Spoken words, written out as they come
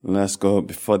Let's go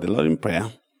before the Lord in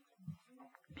prayer.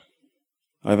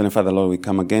 Our Heavenly Father, Lord, we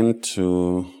come again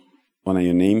to honor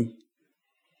your name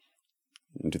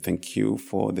and to thank you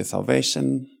for the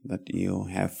salvation that you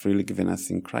have freely given us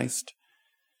in Christ,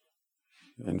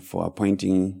 and for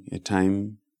appointing a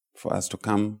time for us to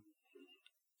come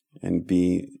and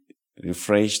be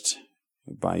refreshed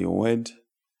by your word,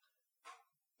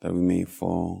 that we may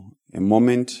for a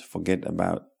moment forget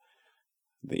about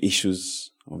the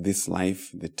issues of this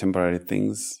life, the temporary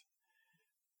things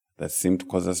that seem to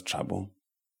cause us trouble.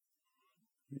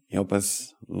 Help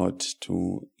us, Lord,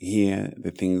 to hear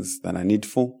the things that are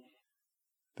needful,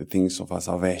 the things of our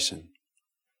salvation.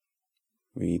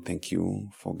 We thank you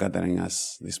for gathering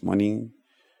us this morning.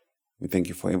 We thank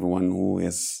you for everyone who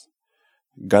has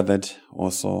gathered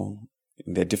also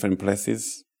in their different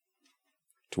places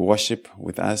to worship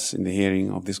with us in the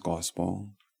hearing of this gospel.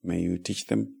 May you teach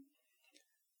them.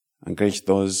 Encourage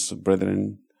those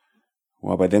brethren who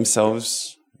are by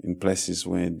themselves in places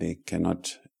where they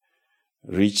cannot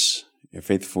reach a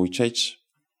faithful church.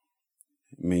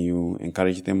 May you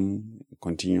encourage them,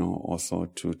 continue also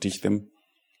to teach them,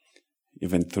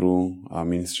 even through our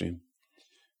ministry.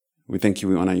 We thank you,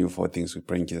 we honor you for things we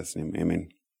pray in Jesus' name. Amen.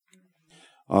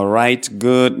 All right,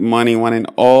 good morning, one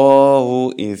and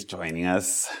all who is joining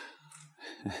us.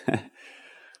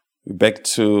 Back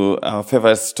to our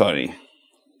favorite story.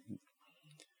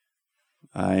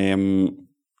 I am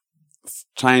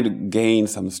trying to gain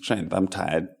some strength. I'm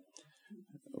tired.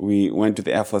 We went to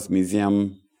the Air Force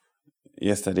Museum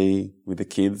yesterday with the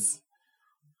kids.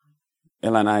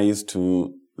 Ella and I used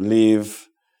to live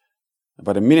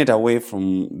about a minute away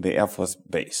from the Air Force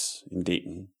base in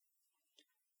Dayton.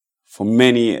 For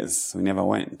many years, we never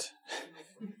went.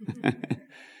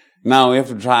 Now we have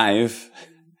to drive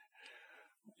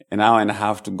an hour and a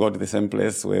half to go to the same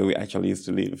place where we actually used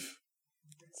to live.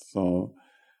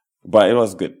 But it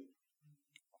was good.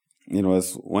 It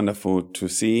was wonderful to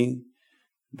see.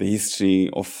 The history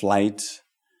of flight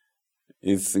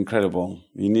is incredible.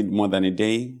 You need more than a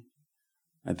day.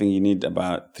 I think you need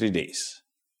about 3 days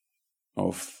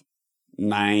of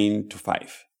 9 to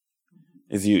 5.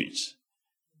 It's huge.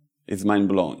 It's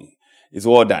mind-blowing. It's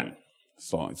well done.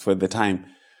 So it's worth the time.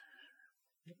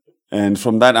 And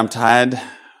from that, I'm tired,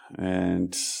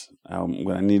 and I'm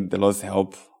going to need the Lord's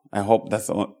help. I hope that's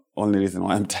the only reason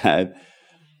why I'm tired.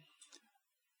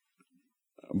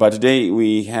 But today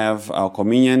we have our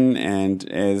communion, and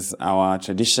as our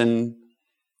tradition,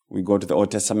 we go to the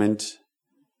Old Testament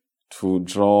to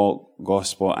draw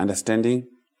gospel understanding.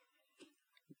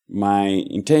 My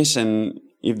intention,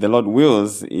 if the Lord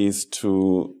wills, is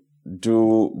to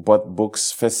do both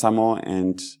books, 1 Samuel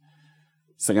and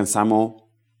 2 Samuel,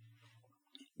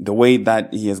 the way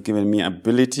that He has given me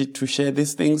ability to share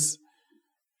these things.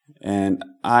 And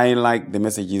I like the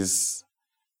messages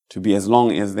to be as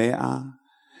long as they are,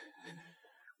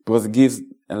 because it gives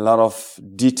a lot of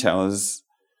details.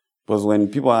 Because when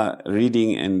people are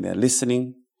reading and they're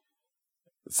listening,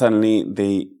 suddenly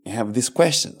they have these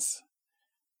questions.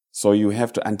 So you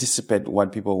have to anticipate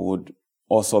what people would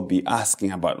also be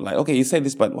asking about. Like, okay, you said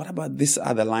this, but what about this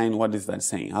other line? What is that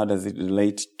saying? How does it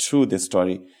relate to the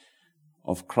story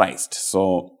of Christ?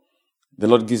 So the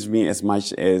Lord gives me as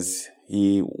much as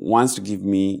He wants to give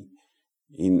me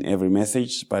in every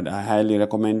message, but I highly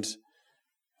recommend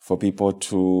for people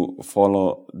to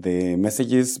follow the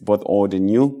messages, both old and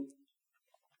new.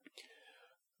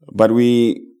 But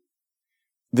we,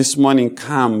 this morning,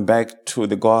 come back to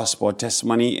the gospel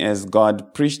testimony as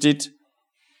God preached it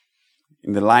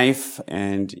in the life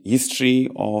and history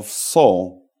of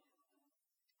Saul.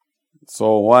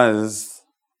 Saul was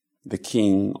the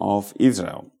king of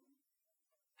Israel.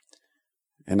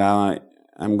 And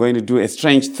I'm going to do a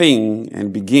strange thing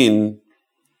and begin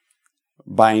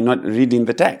by not reading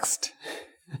the text.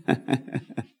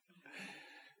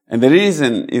 And the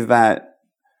reason is that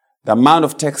the amount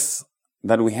of text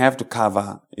that we have to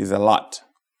cover is a lot.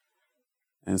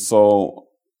 And so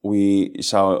we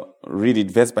shall read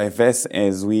it verse by verse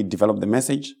as we develop the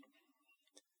message.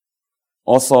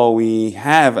 Also, we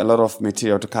have a lot of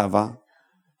material to cover,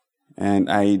 and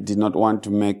I did not want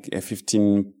to make a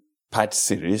 15-part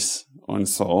series on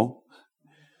Saul.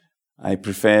 I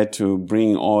prefer to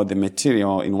bring all the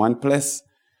material in one place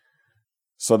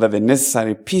so that the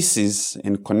necessary pieces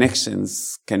and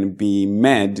connections can be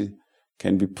made,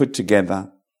 can be put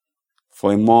together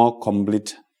for a more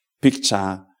complete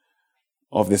picture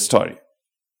of the story.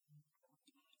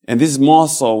 And this is more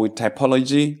so with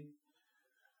typology.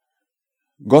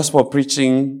 Gospel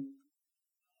preaching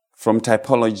from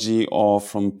typology or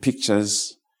from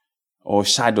pictures or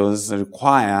shadows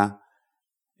require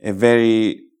a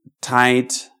very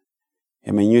tight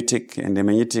hermeneutic, and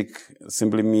hermeneutic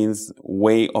simply means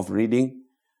way of reading,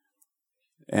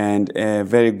 and a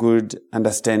very good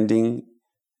understanding,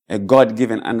 a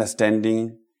God-given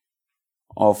understanding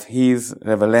of his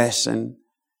revelation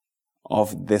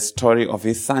of the story of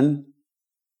his Son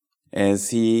as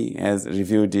he has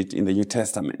revealed it in the New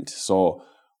Testament. So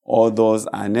all those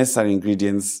are necessary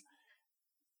ingredients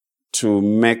to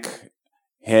make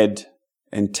head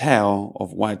and tail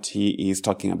of what he is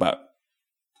talking about.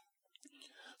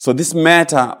 So this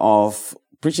matter of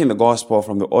preaching the gospel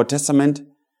from the Old Testament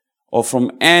or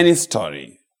from any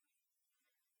story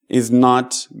is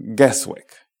not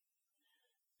guesswork.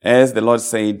 As the Lord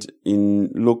said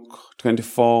in Luke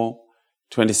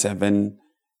 24:27,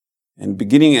 and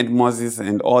beginning at Moses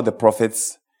and all the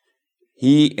prophets,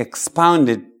 he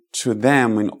expounded to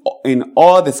them in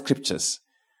all the scriptures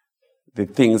the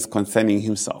things concerning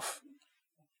himself.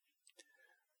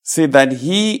 See that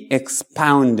he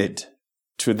expounded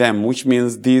to them, which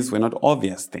means these were not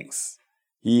obvious things.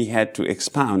 He had to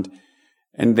expound.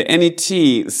 And the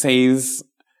NET says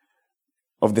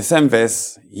of the same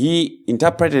verse, he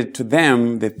interpreted to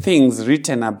them the things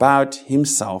written about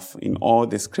himself in all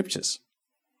the scriptures.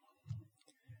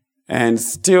 And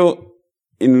still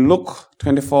in Luke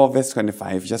 24 verse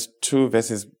 25, just 2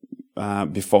 verses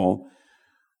before,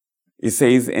 it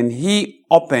says, and he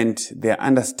opened their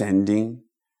understanding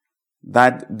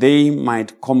that they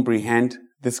might comprehend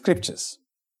the scriptures.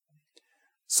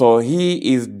 So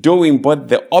he is doing both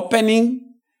the opening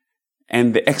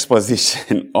and the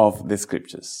exposition of the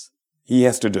scriptures. He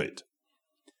has to do it.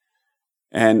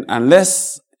 And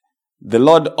unless the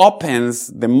Lord opens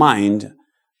the mind,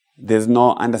 there's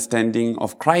no understanding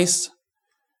of Christ,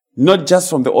 not just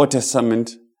from the Old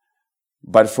Testament,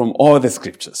 but from all the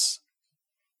scriptures.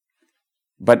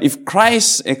 But if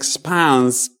Christ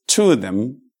expounds to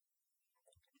them,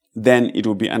 then it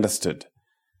will be understood.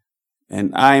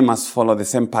 And I must follow the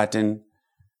same pattern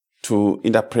to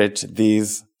interpret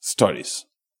these stories.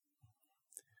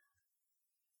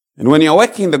 And when you're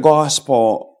working the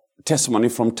gospel testimony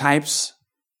from types,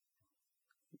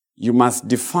 you must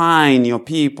define your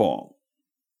people.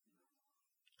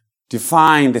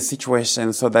 Define the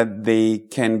situation so that they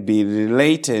can be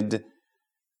related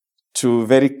to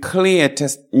very clear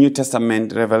New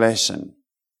Testament revelation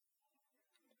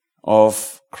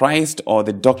of Christ or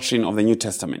the doctrine of the New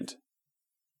Testament.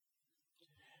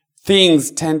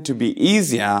 Things tend to be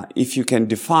easier if you can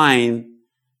define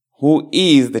who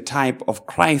is the type of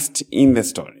Christ in the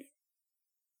story.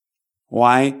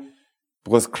 Why?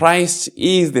 Because Christ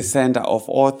is the center of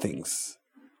all things.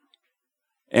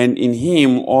 And in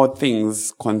him all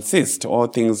things consist, all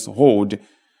things hold.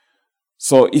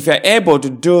 So if you're able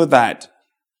to do that,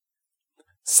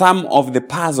 some of the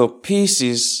puzzle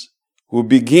pieces will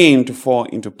begin to fall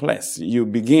into place. You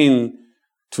begin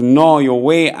to know your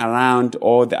way around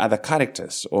all the other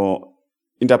characters or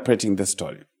interpreting the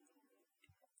story.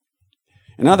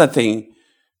 Another thing,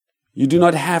 you do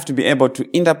not have to be able to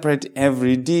interpret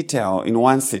every detail in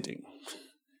one sitting.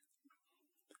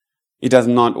 It does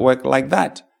not work like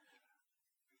that.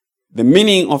 The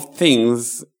meaning of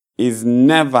things is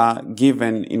never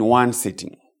given in one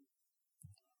sitting.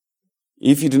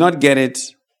 If you do not get it,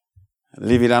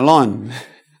 leave it alone.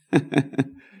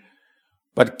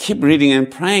 But keep reading and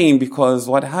praying, because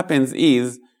what happens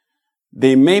is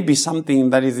there may be something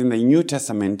that is in the New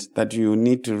Testament that you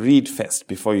need to read first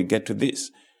before you get to this.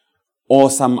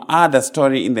 Or some other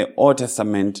story in the Old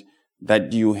Testament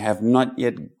that you have not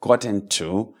yet gotten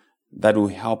to that will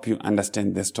help you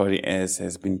understand the story as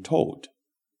has been told.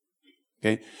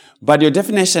 Okay? But your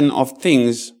definition of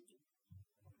things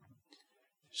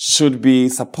should be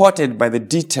supported by the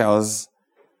details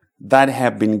that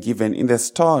have been given in the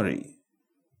story.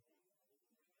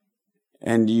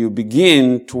 And you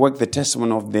begin to work the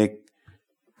testimony of the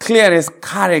clearest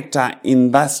character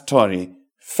in that story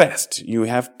first. You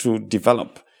have to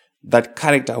develop that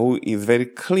character who is very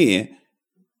clear.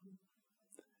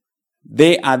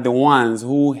 They are the ones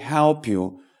who help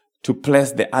you to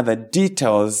place the other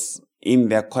details in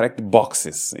their correct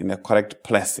boxes, in their correct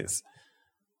places.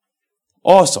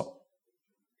 Also,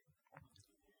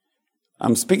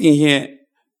 I'm speaking here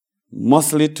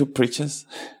mostly to preachers.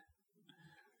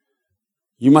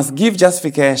 You must give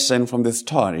justification from the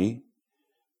story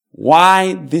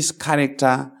why this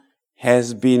character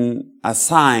has been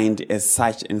assigned as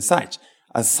such and such.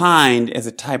 Assigned as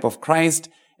a type of Christ,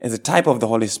 as a type of the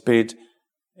Holy Spirit,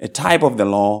 a type of the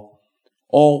law,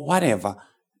 or whatever.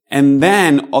 And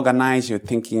then organize your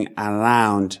thinking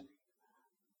around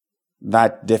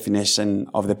that definition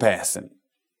of the person.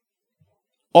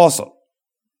 Also,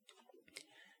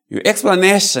 Your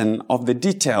explanation of the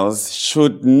details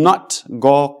should not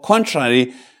go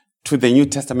contrary to the New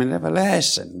Testament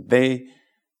revelation. They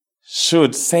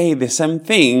should say the same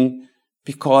thing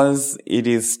because it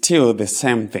is still the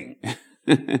same thing.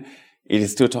 It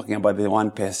is still talking about the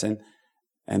one person,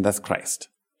 and that's Christ.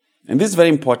 And this is very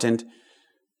important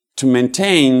to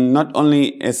maintain not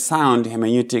only a sound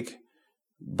hermeneutic,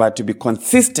 but to be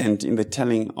consistent in the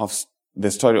telling of the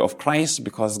story of Christ,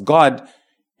 because God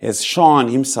has shown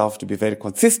himself to be very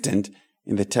consistent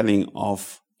in the telling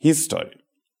of his story.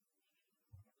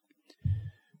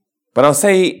 But I'll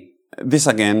say this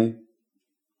again.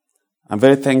 I'm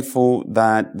very thankful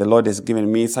that the Lord has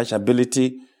given me such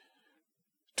ability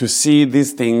to see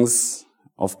these things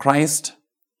of Christ.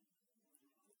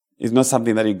 It's not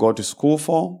something that you go to school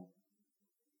for.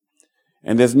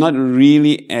 And there's not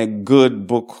really a good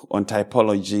book on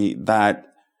typology that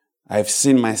I've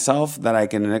seen myself that I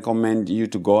can recommend you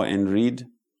to go and read.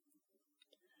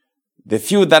 The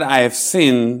few that I have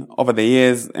seen over the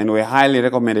years and were highly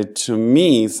recommended to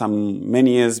me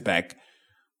many years back,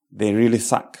 they really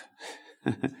suck.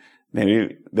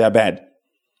 They are bad.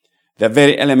 They're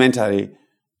very elementary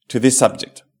to this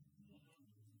subject.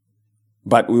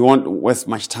 But we won't waste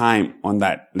much time on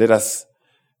that. Let us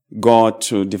go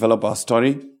to develop our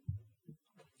story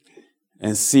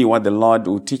and see what the Lord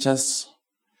will teach us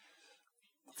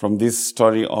from this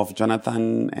story of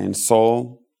Jonathan and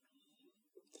Saul.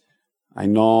 I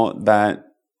know that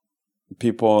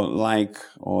people like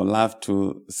or love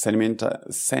to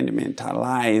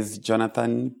sentimentalize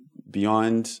Jonathan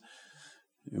beyond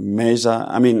measure.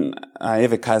 I mean, I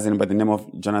have a cousin by the name of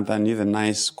Jonathan. He's a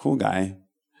nice, cool guy.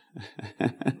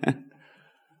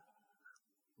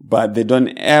 But they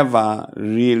don't ever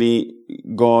really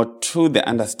go to the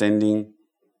understanding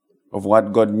of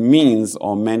what God means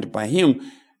or meant by him.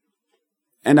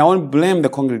 And I won't blame the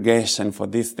congregation for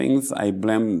these things. I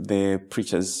blame the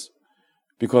preachers,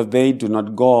 because they do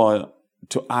not go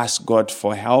to ask God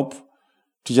for help,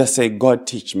 to just say, God,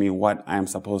 teach me what I am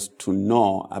supposed to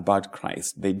know about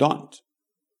Christ. They don't.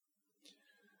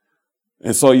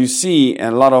 And so you see a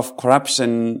lot of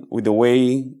corruption with the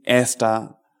way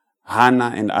Esther,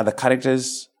 Hannah, and other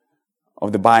characters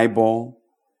of the Bible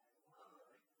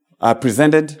are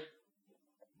presented.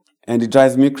 And it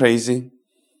drives me crazy.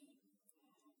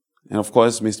 And of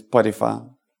course, Miss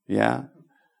Potiphar, yeah.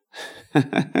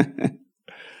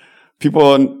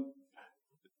 People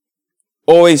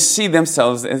always see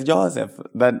themselves as Joseph.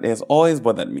 That has always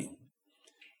bothered me.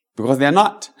 Because they are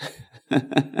not.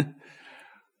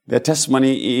 Their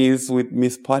testimony is with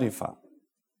Miss Potiphar.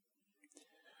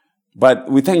 But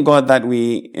we thank God that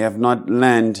we have not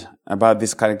learned about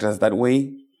these characters that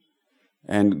way.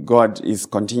 And God is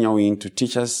continuing to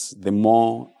teach us the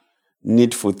more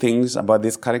needful things about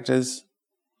these characters.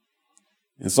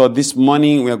 And so this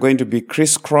morning we are going to be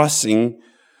crisscrossing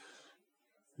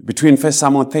between 1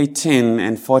 Samuel 13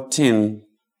 and 14.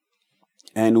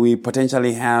 And we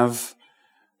potentially have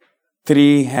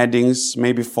 3 headings,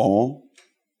 maybe 4,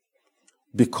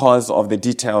 because of the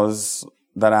details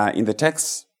that are in the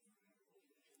text.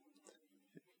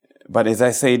 But as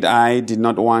I said, I did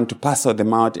not want to parcel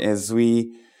them out, as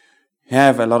we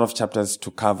have a lot of chapters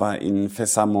to cover in 1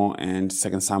 Samuel and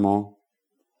 2 Samuel.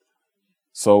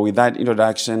 So with that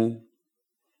introduction,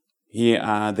 here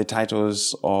are the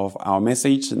titles of our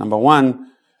message. Number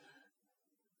 1,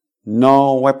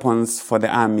 no weapons for the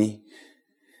army.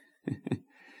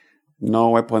 No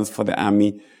weapons for the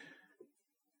army.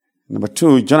 Number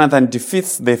 2, Jonathan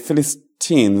defeats the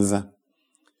Philistines.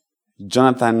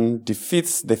 Jonathan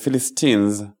defeats the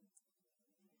Philistines.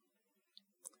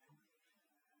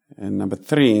 And number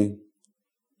 3,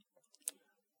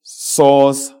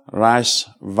 Saul's rash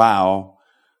vow.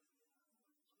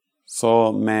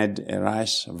 Saul made a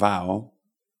rash vow,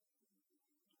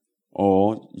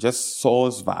 or just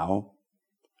Saul's vow.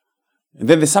 And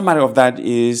then the summary of that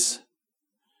is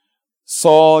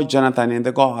Saul, Jonathan, and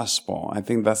the gospel. I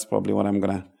think that's probably what I'm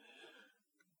going to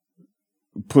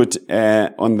put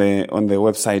on the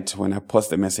website when I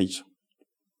post the message.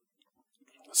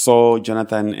 Saul,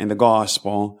 Jonathan, and the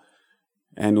gospel.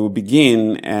 And we'll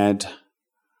begin at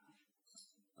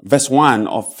verse 1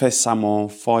 of 1 Samuel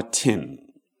 14.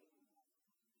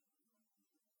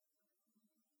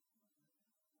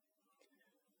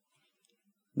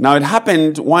 Now it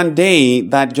happened one day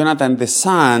that Jonathan, the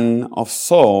son of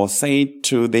Saul, said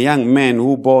to the young men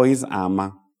who bore his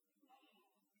armor,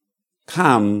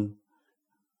 "Come,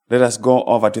 let us go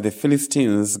over to the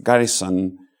Philistines'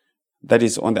 garrison that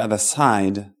is on the other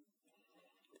side."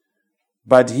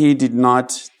 But he did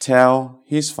not tell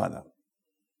his father.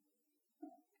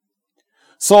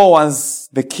 Saul was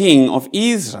the king of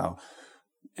Israel,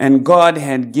 and God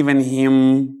had given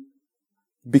him,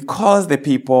 because the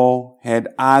people had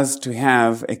asked to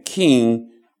have a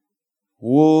king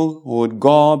who would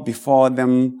go before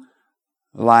them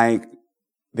like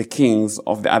the kings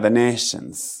of the other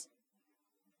nations.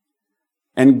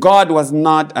 And God was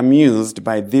not amused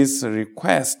by this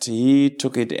request. He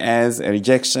took it as a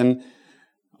rejection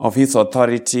of his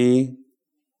authority,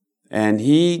 and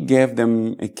he gave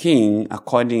them a king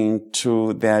according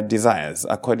to their desires,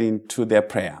 according to their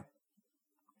prayer.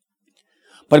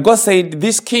 But God said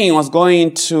this king was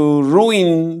going to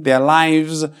ruin their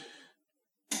lives,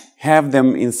 have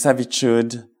them in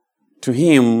servitude to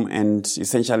him, and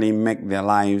essentially make their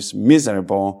lives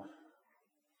miserable.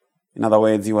 In other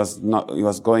words, he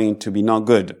was going to be no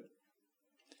good.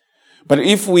 But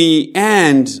if we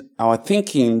end our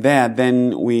thinking there,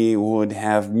 then we would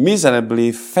have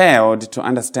miserably failed to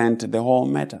understand the whole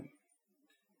matter.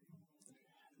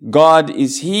 God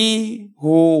is He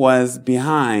who was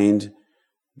behind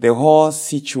the whole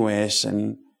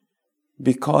situation,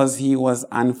 because He was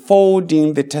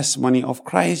unfolding the testimony of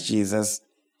Christ Jesus.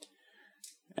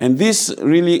 And this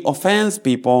really offends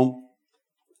people,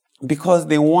 because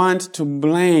they want to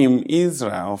blame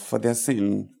Israel for their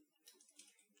sin,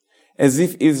 as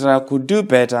if Israel could do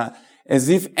better, as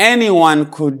if anyone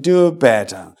could do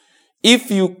better. If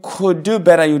you could do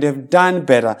better, you'd have done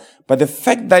better. But the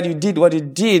fact that you did what you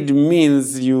did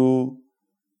means you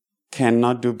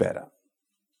cannot do better.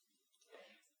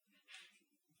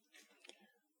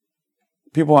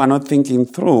 People are not thinking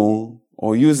through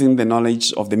or using the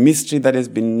knowledge of the mystery that has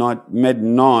been not made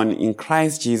known in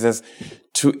Christ Jesus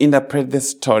to interpret the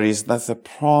stories. That's a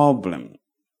problem.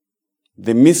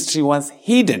 The mystery was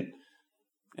hidden.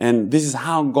 And this is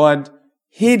how God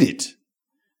hid it,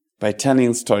 by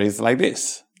telling stories like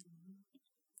this.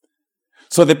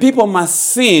 So the people must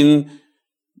sin,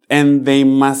 and they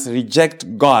must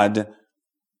reject God,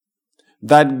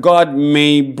 that God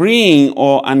may bring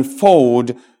or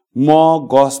unfold more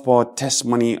gospel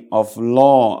testimony of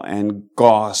law and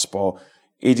gospel.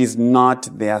 It is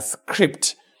not their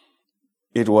script.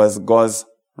 It was God's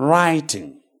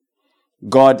writing.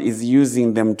 God is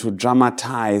using them to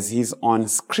dramatize His own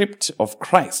script of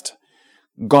Christ.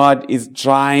 God is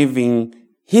driving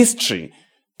history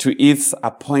to its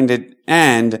appointed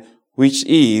end, which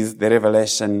is the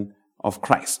revelation of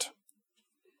Christ.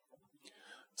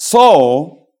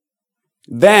 Saul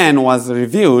then was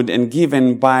revealed and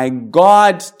given by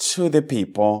God to the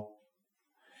people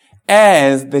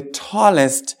as the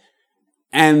tallest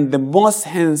and the most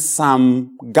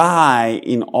handsome guy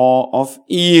in all of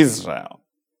Israel.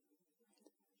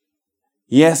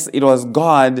 Yes, it was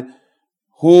God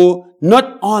who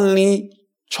not only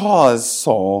chose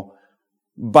Saul,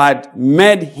 but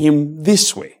made him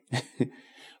this way.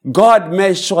 God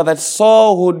made sure that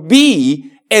Saul would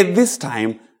be, at this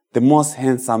time, the most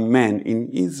handsome man in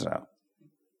Israel.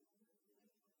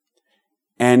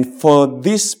 And for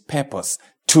this purpose,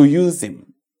 to use him.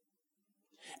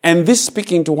 And this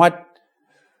speaking to what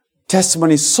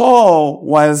testimony Saul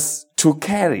was to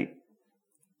carry.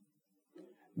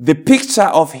 The picture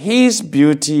of his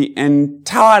beauty and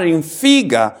towering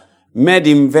figure made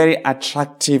him very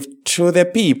attractive to the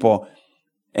people.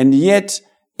 And yet,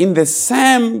 in the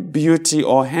same beauty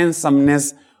or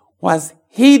handsomeness was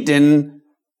hidden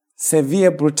severe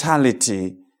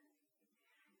brutality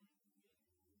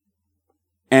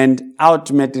and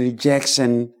ultimate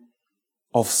rejection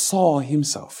of Saul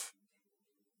himself.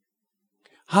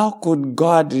 How could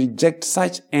God reject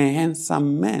such a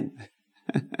handsome man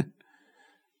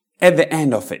at the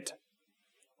end of it?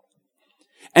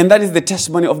 And that is the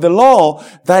testimony of the law,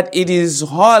 that it is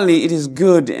holy, it is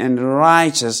good and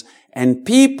righteous, and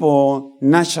people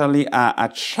naturally are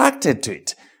attracted to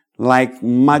it, like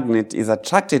magnet is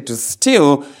attracted to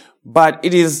steel, but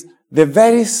it is the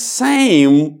very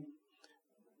same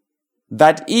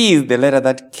that is the letter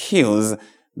that kills.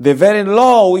 The very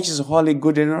law, which is holy,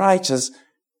 good, and righteous,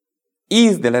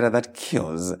 is the letter that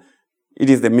kills. It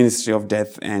is the ministry of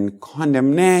death and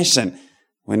condemnation.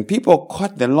 When people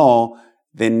quote the law,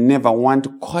 they never want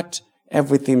to quote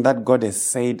everything that God has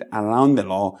said around the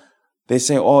law. They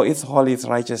say, oh, it's holy, it's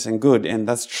righteous, and good, and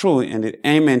that's true, and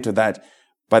amen to that.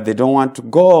 But they don't want to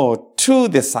go to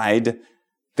the side,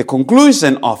 the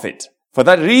conclusion of it. For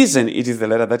that reason, it is the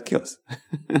letter that kills.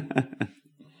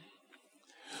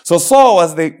 So Saul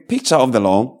was the picture of the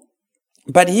law,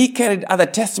 but he carried other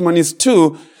testimonies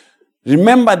too.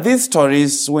 Remember, these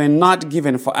stories were not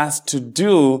given for us to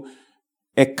do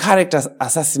a character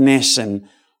assassination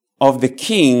of the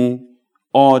king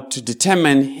or to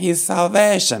determine his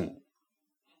salvation.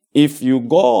 If you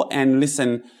go and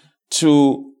listen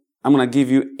to, I'm going to give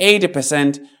you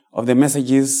 80% of the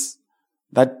messages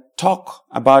that talk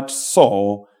about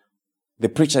Saul, the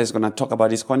preacher is going to talk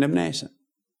about his condemnation.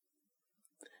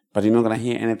 But you're not going to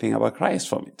hear anything about Christ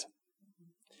from it.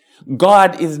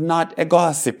 God is not a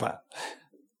gossiper.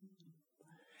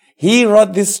 He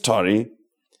wrote this story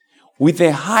with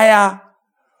a higher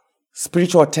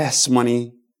spiritual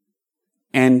testimony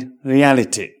and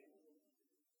reality.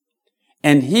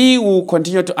 And he will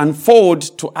continue to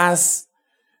unfold to us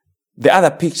the other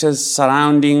pictures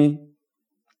surrounding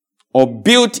or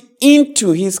built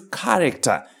into his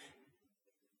character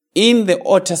in the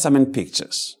Old Testament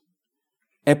pictures.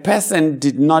 A person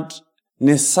did not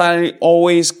necessarily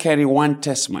always carry one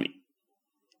testimony.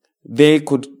 They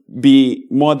could be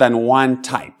more than one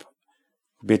type.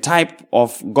 Be type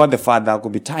of God the Father,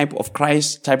 could be type of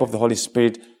Christ, type of the Holy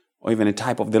Spirit, or even a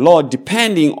type of the Lord,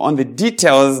 depending on the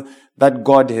details that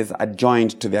God has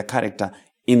adjoined to their character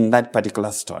in that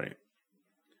particular story.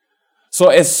 So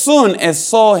as soon as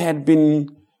Saul had been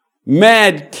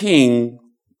made king,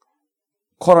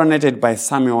 coronated by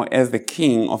Samuel as the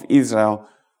king of Israel,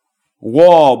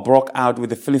 war broke out with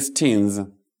the Philistines.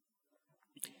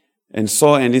 And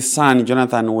Saul and his son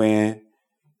Jonathan were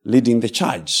leading the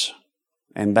charge.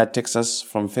 And that takes us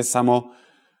from 1 Samuel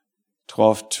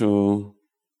 12 to,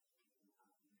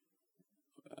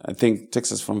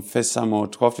 takes us from 1 Samuel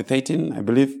 12 to 13, I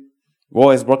believe.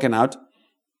 War is broken out.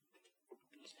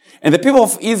 And the people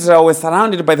of Israel were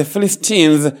surrounded by the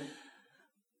Philistines,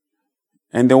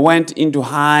 and they went into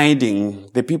hiding.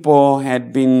 The people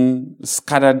had been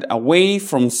scattered away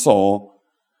from Saul,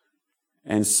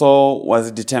 and Saul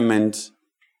was determined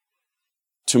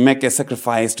to make a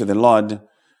sacrifice to the Lord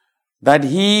that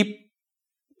he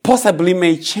possibly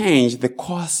may change the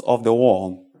course of the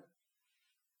war.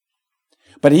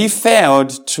 But he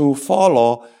failed to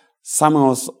follow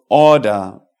Samuel's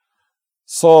order.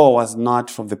 Saul was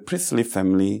not from the priestly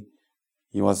family.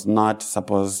 He was not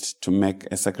supposed to make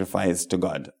a sacrifice to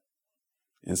God.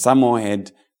 And Samuel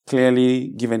had clearly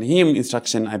given him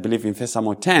instruction, I believe in 1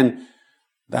 Samuel 10,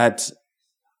 that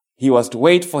he was to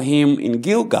wait for him in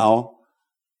Gilgal,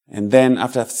 and then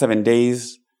after 7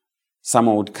 days,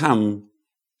 Samuel would come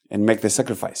and make the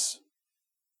sacrifice.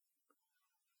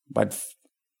 But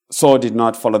Saul did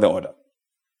not follow the order.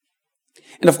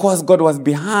 And of course, God was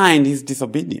behind his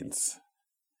disobedience.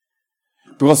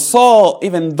 Because Saul,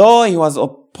 even though he was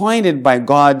appointed by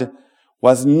God,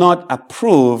 was not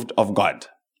approved of God.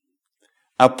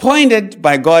 Appointed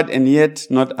by God and yet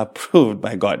not approved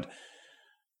by God.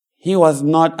 He was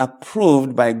not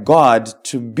approved by God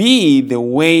to be the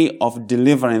way of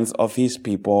deliverance of his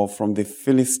people from the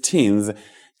Philistines,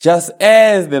 just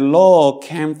as the law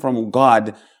came from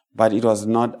God, but it was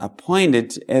not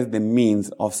appointed as the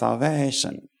means of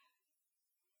salvation.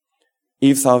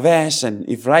 If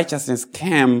righteousness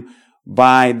came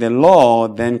by the law,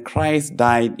 then Christ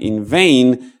died in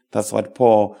vain. That's what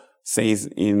Paul says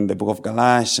in the book of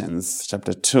Galatians,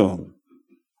 chapter 2.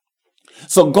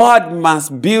 So God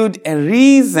must build a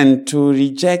reason to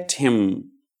reject him.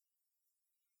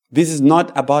 This is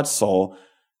not about Saul.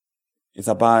 It's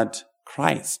about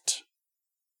Christ.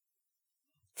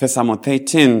 1 Samuel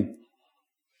 13,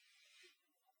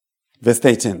 verse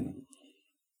 18.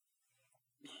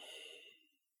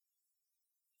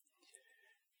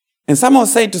 And Samuel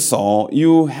said to Saul,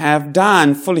 "You have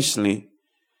done foolishly.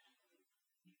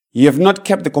 You have not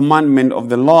kept the commandment of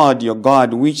the Lord your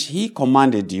God, which he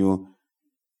commanded you.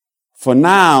 For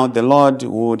now the Lord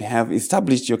would have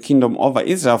established your kingdom over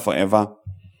Israel forever.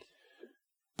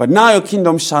 But now your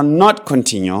kingdom shall not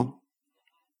continue.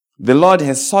 The Lord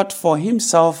has sought for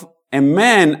himself a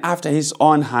man after his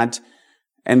own heart,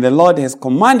 and the Lord has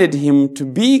commanded him to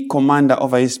be commander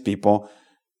over his people,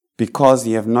 because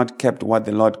you have not kept what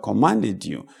the Lord commanded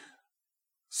you."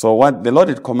 So what the Lord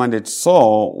had commanded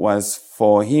Saul was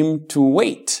for him to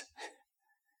wait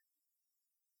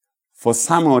for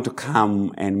Samuel to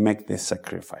come and make the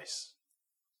sacrifice.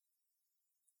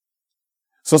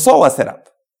 So Saul was set up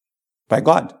by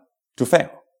God to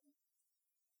fail.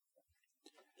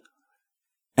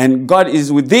 And God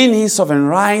is within his sovereign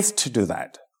rights to do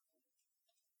that.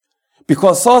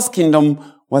 Because Saul's kingdom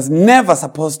was never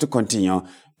supposed to continue,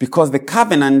 because the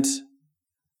covenant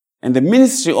and the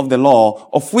ministry of the law,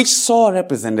 of which Saul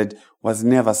represented, was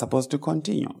never supposed to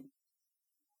continue.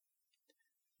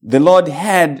 The Lord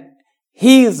had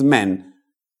his man,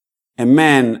 a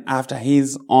man after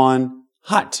his own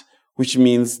heart, which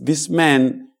means this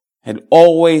man had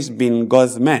always been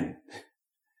God's man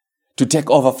to take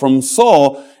over from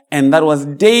Saul, and that was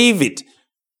David.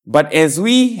 But as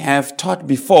we have taught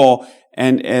before,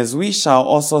 And as we shall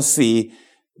also see,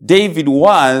 David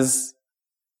was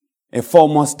a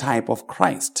foremost type of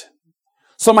Christ.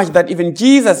 So much that even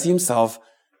Jesus himself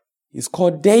is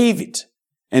called David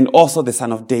and also the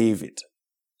son of David.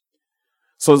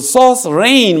 So Saul's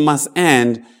reign must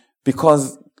end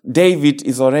because David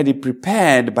is already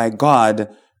prepared by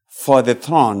God for the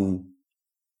throne.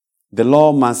 The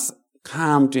law must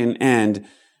come to an end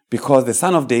because the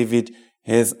son of David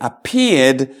has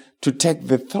appeared to take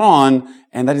the throne,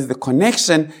 and that is the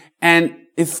connection. And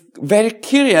it's very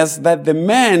curious that the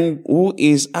man who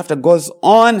is after God's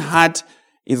own heart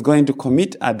is going to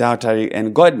commit adultery,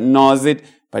 and God knows it,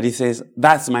 but he says,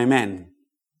 that's my man.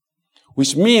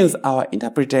 Which means our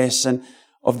interpretation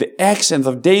of the actions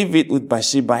of David with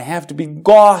Bathsheba have to be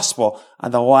gospel,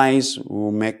 otherwise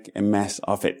we'll make a mess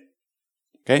of it.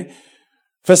 Okay?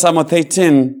 1 Samuel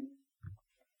 13,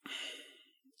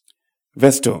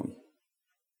 verse 2.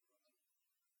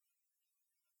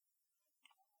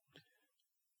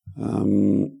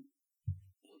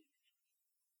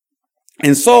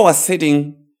 And Saul was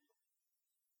sitting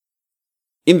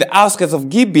in the outskirts of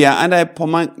Gibeah under a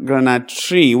pomegranate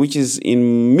tree, which is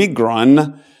in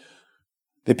Migron.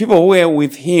 The people who were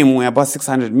with him were about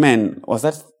 600 men. Was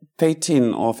that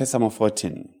 13 or 1 Samuel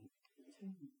 14?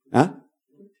 Huh?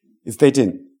 It's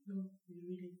 13.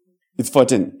 It's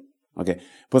 14. Okay.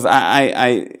 Because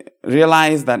I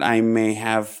realized that I may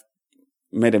have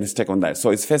made a mistake on that.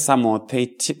 So it's 1 Samuel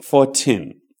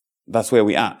 14. That's where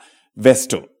we are. Verse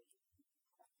 2.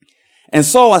 And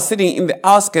Saul was sitting in the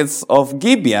outskirts of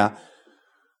Gibeah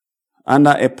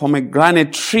under a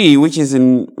pomegranate tree, which is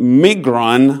in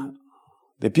Migron.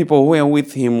 The people who were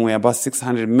with him were about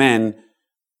 600 men.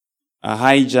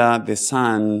 Ahijah, the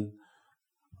son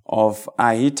of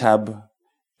Ahitub,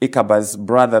 Ichabod's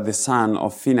brother, the son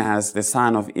of Phinehas, the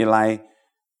son of Eli,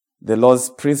 the Lord's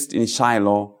priest in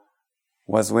Shiloh,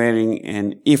 was wearing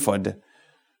an ephod,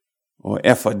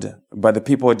 but the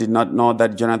people did not know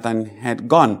that Jonathan had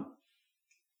gone.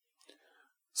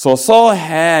 So Saul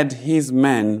had his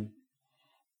men,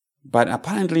 but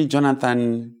apparently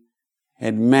Jonathan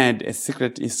had made a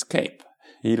secret escape.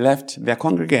 He left their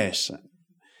congregation,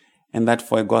 and that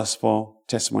for a gospel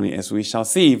testimony, as we shall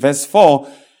see. Verse 4,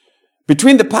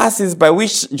 between the passes by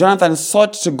which Jonathan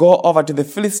sought to go over to the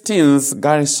Philistines'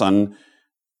 garrison,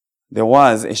 there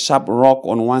was a sharp rock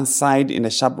on one side and a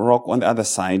sharp rock on the other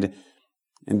side.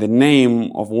 And the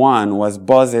name of one was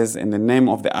Bozez and the name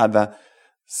of the other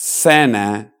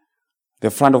Seneh.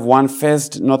 The front of one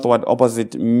faced northward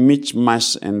opposite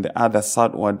Michmash and the other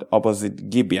southward opposite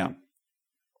Gibeah.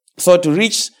 So to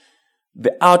reach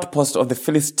the outpost of the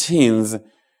Philistines,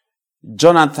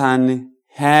 Jonathan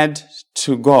had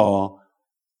to go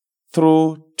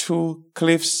through two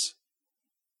cliffs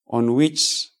on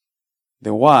which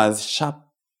there was sharp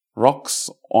rocks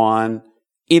on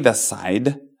either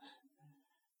side.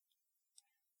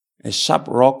 A sharp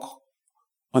rock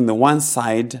on the one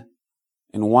side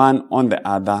and one on the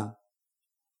other.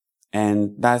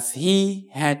 And thus he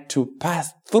had to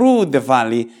pass through the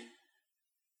valley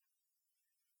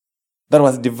that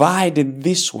was divided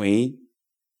this way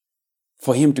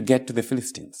for him to get to the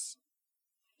Philistines.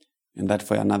 And that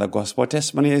for another gospel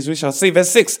testimony, as we shall see. Verse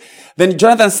 6, then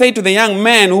Jonathan said to the young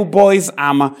man who bore his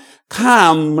armor,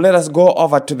 come, let us go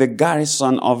over to the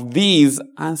garrison of these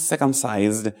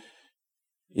uncircumcised.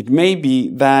 It may be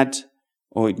that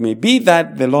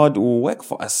the Lord will work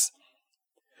for us.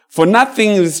 For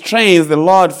nothing restrains the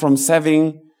Lord from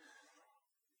serving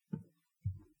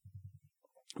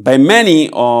by many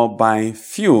or by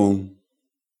few.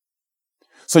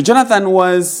 So Jonathan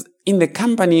was in the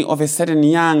company of a certain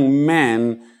young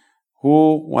man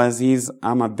who was his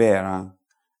armor bearer.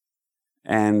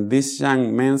 And this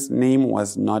young man's name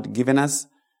was not given us.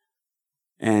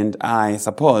 And I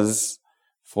suppose,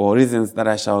 for reasons that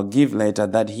I shall give later,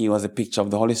 that he was a picture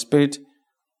of the Holy Spirit.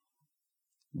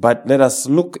 But let us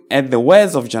look at the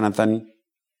words of Jonathan.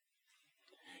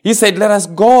 He said, let us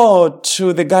go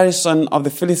to the garrison of the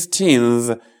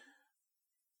Philistines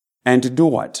and to do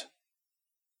what?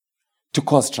 To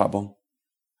cause trouble,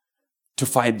 to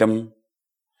fight them.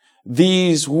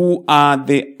 These who are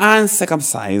the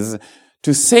uncircumcised,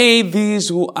 to say these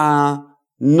who are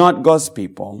not God's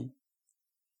people.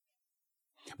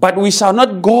 But we shall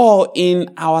not go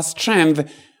in our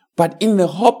strength, but in the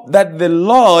hope that the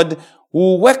Lord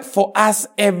will work for us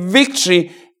a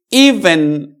victory,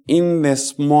 even in the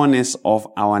smallness of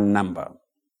our number.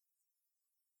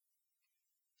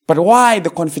 But why the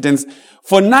confidence?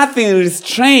 For nothing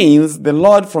restrains the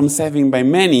Lord from saving by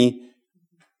many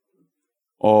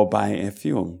or by a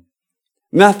few.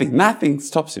 Nothing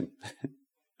stops him.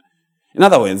 In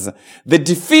other words, the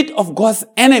defeat of God's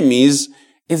enemies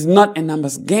is not a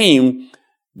numbers game.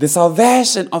 The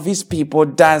salvation of his people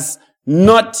does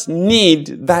not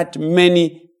need that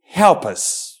many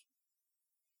helpers.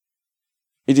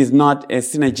 It is not a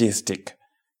synergistic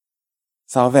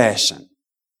salvation.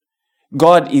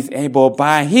 God is able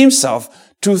by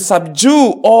himself to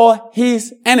subdue all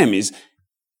his enemies.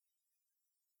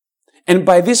 And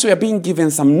by this we are being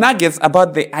given some nuggets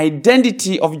about the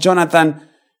identity of Jonathan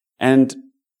and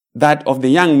that of the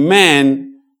young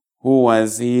man who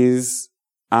was his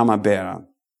armor bearer.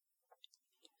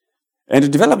 And to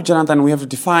develop Jonathan, we have to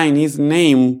define his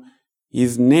name.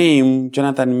 His name,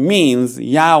 Jonathan, means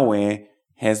Yahweh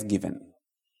has given.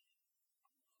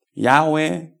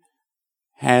 Yahweh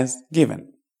has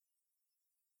given.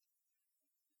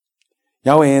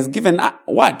 Yahweh has given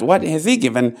what? What has he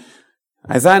given?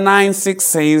 Isaiah 9:6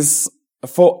 says,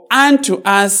 "For unto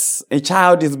us a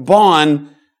child is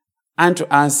born, unto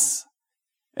us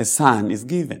a son is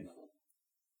given.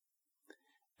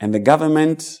 And the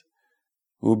government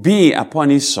will be upon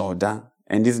his shoulder,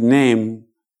 and his name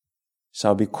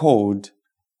shall be called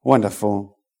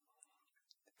Wonderful,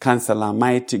 Counselor,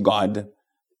 Mighty God,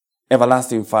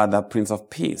 Everlasting Father, Prince of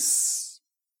Peace."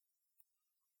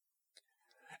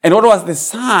 And what was the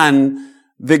son,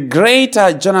 the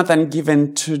greater Jonathan,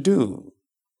 given to do?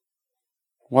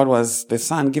 What was the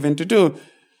son given to do?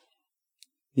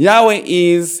 Yahweh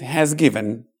has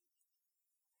given.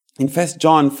 In 1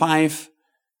 John 5,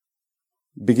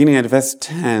 beginning at verse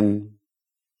 10,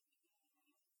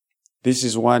 this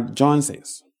is what John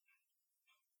says.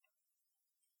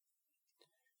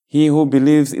 "He who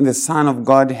believes in the Son of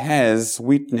God has the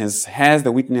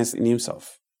witness in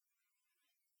himself.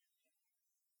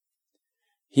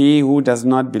 He who does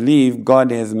not believe,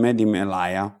 God has made him a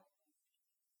liar,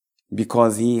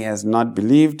 because he has not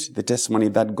believed the testimony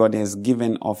that God has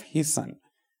given of his Son.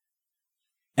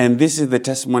 And this is the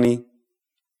testimony,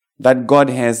 that God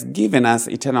has given us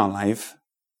eternal life,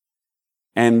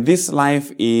 and this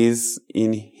life is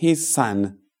in his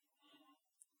Son.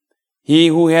 He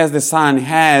who has the Son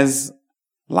has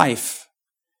life.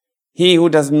 He who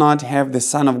does not have the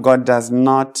Son of God does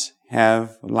not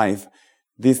have life.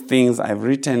 These things I've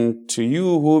written to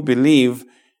you who believe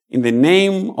in the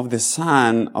name of the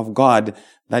Son of God,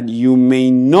 that you may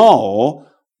know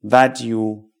that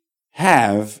you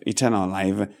have eternal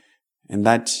life, and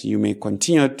that you may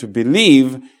continue to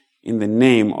believe in the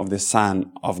name of the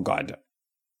Son of God."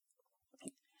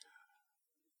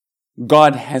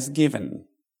 God has given.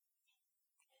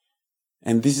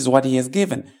 And this is what he has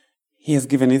given. He has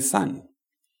given his Son.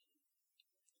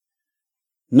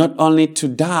 Not only to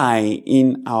die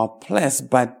in our place,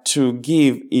 but to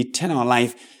give eternal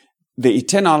life. The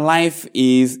eternal life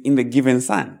is in the given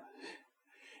Son.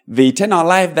 The eternal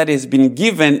life that has been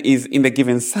given is in the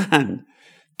given Son.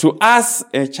 To us,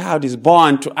 a child is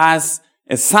born. To us,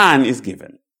 a son is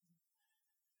given.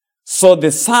 So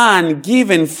the Son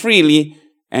given freely,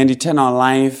 and eternal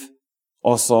life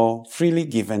also freely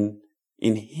given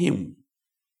in him.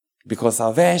 Because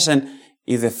salvation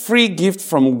is a free gift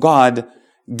from God,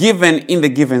 given in the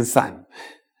given Son.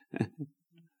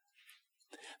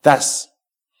 Thus,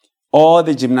 all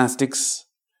the gymnastics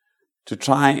to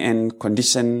try and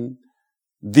condition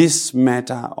this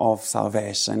matter of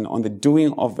salvation on the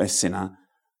doing of a sinner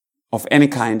of any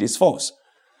kind is false.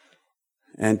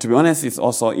 And to be honest, it's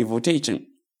also evil teaching.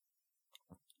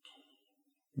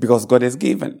 Because God has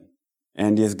given,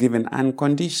 and he has given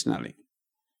unconditionally.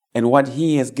 And what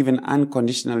he has given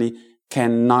unconditionally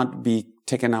cannot be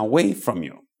taken away from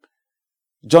you.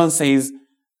 John says,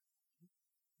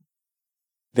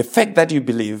 the fact that you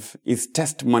believe is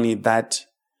testimony that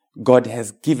God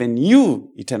has given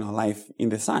you eternal life in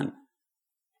the Son.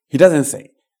 He doesn't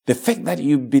say, the fact that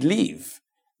you believe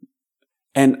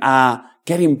and are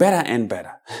getting better and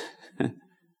better.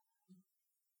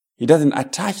 He doesn't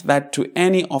attach that to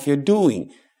any of your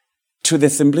doing, to the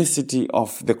simplicity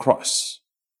of the cross.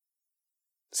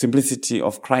 Simplicity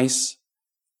of Christ's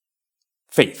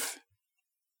faith.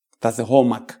 That's the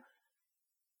hallmark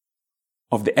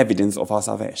of the evidence of our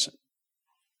salvation.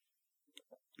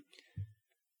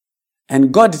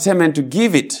 And God determined to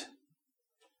give it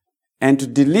and to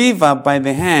deliver by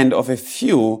the hand of a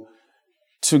few,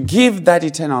 to give that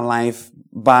eternal life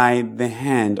by the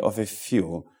hand of a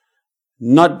few,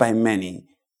 not by many,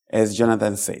 as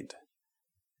Jonathan said.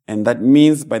 And that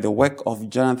means by the work of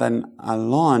Jonathan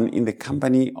alone in the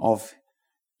company of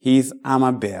his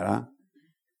armor bearer.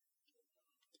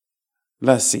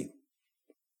 Let's see.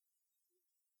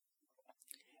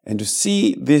 And to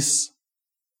see this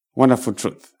wonderful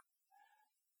truth,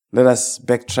 let us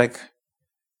backtrack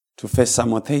to 1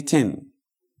 Samuel 13.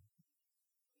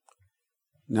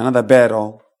 In another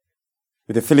battle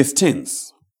with the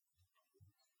Philistines.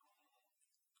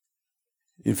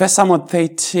 In 1 Samuel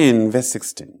 13, verse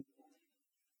 16,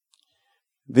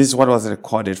 this is what was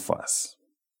recorded for us.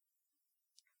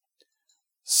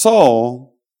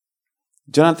 Saul,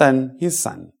 Jonathan, his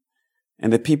son,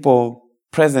 and the people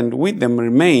present with them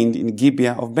remained in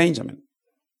Gibeah of Benjamin.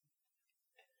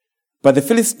 But the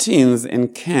Philistines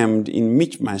encamped in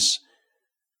Michmash.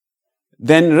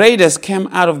 Then raiders came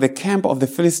out of the camp of the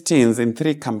Philistines in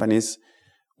 3 companies.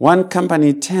 One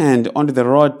company turned onto the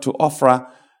road to Ophrah,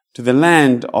 to the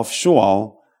land of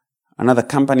Shual. Another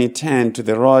company turned to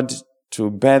the road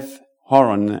to Beth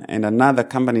Horon, and another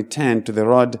company turned to the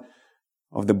road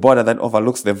of the border that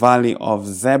overlooks the valley of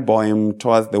Zeboim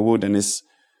towards the wilderness.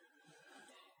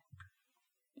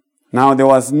 Now there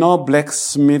was no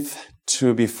blacksmith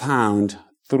to be found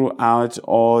throughout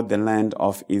all the land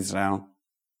of Israel.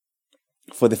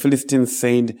 For the Philistines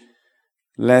said,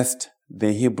 lest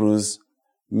the Hebrews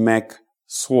make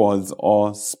swords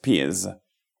or spears.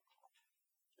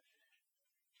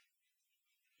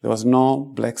 There was no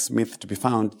blacksmith to be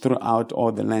found throughout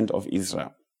all the land of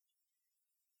Israel.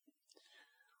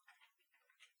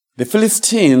 The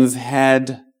Philistines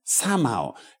had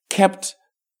somehow kept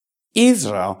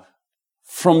Israel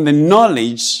from the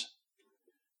knowledge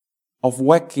of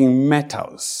working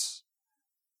metals,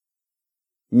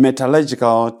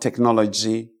 metallurgical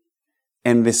technology,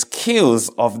 and the skills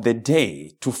of the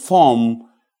day to form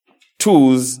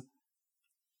tools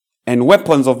and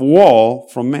weapons of war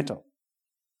from metal.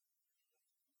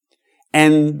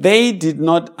 And they did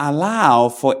not allow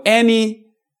for any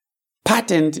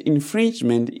patent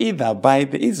infringement either by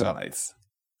the Israelites.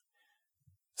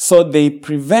 So they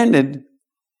prevented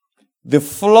the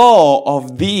flow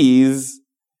of these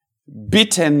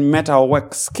beaten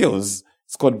metalwork skills.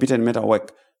 It's called beaten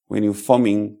metalwork when you're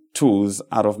forming tools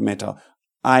out of metal.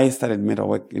 I studied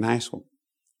metalwork in high school.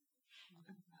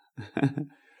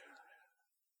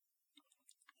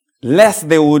 Lest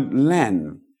they would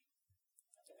learn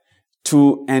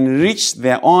to enrich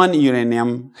their own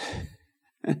uranium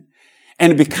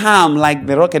and become like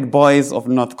the rocket boys of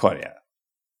North Korea.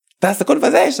 That's the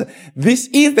conversation. This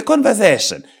is the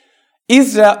conversation.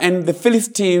 Israel and the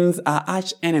Philistines are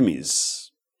arch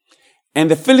enemies. And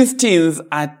the Philistines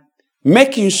are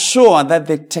making sure that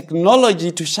the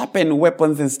technology to sharpen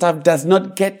weapons and stuff does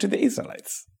not get to the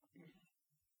Israelites.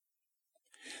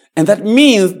 And that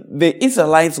means the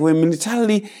Israelites were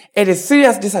militarily at a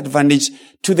serious disadvantage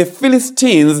to the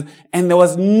Philistines, and there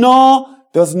was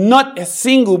not a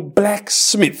single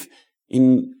blacksmith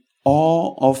in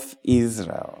all of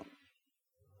Israel.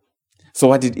 So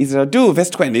what did Israel do? Verse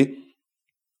 20,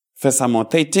 1 Samuel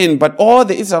 13, but all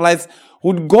the Israelites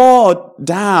would go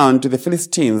down to the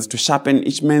Philistines to sharpen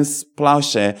each man's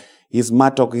plowshare, his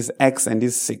mattock, his axe, and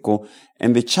his sickle.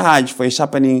 And the charge for a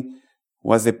sharpening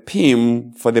was a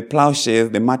pim for the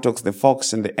plowshares, the mattocks, the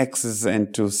forks, and the axes,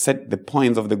 and to set the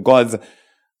points of the gods.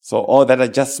 So all that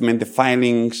adjustment, the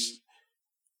filings,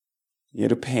 you had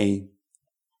to pay.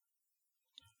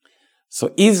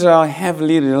 So Israel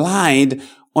heavily relied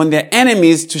on their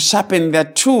enemies to sharpen their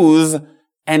tools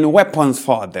and weapons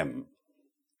for them.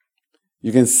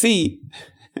 You can see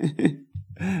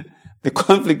the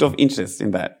conflict of interest in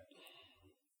that.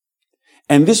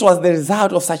 And this was the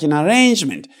result of such an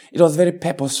arrangement. It was very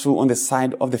purposeful on the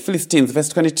side of the Philistines. Verse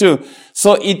 22.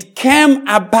 So it came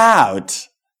about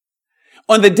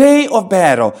on the day of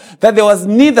battle that there was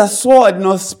neither sword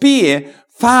nor spear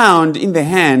found in the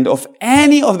hand of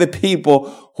any of the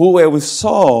people who were with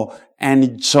Saul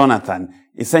and Jonathan.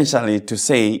 Essentially to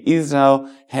say Israel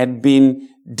had been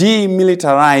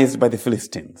demilitarized by the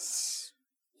Philistines.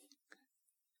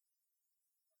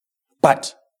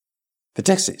 But the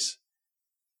text says,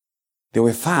 they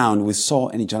were found with Saul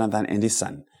and Jonathan and his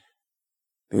son.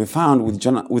 They were found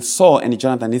with Saul and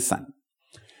Jonathan his son.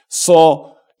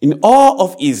 So, in all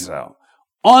of Israel,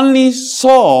 only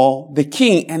Saul, the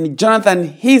king, and Jonathan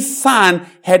his son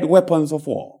had weapons of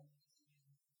war.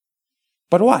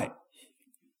 But why?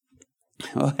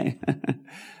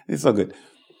 It's so good.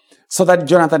 So that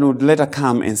Jonathan would later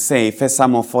come and say, 1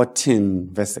 Samuel 14,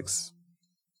 verse 6.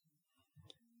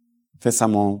 1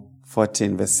 Samuel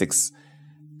 14, verse 6.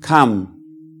 Come,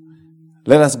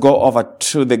 let us go over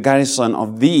to the garrison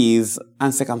of these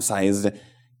uncircumcised.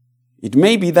 It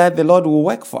may be that the Lord will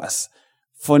work for us.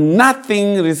 For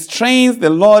nothing restrains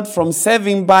the Lord from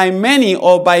saving by many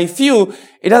or by few.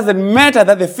 It doesn't matter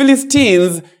that the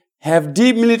Philistines have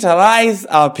demilitarized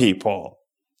our people.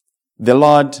 The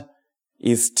Lord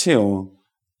is still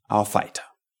our fighter.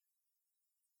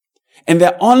 And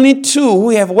there are only two who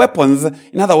have weapons,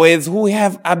 in other words, who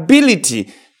have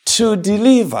ability to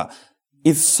deliver.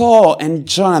 It's Saul and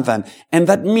Jonathan. And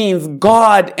that means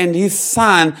God and his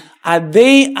son are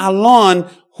they alone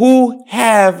who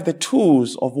have the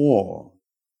tools of war.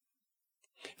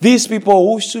 These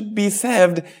people who should be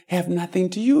saved have nothing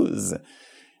to use.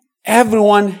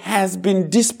 Everyone has been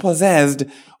dispossessed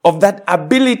of that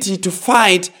ability to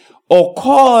fight or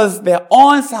cause their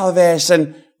own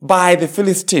salvation by the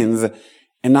Philistines.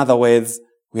 In other words,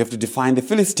 we have to define the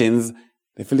Philistines.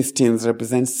 The Philistines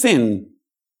represent sin.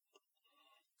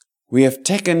 We have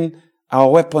taken our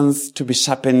weapons to be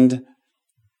sharpened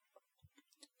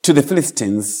to the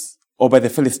Philistines or by the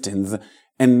Philistines,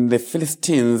 and the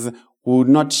Philistines would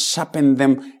not sharpen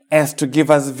them as to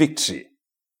give us victory.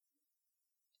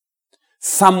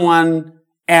 Someone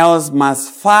else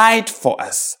must fight for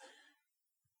us.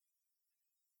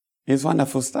 It's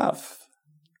wonderful stuff.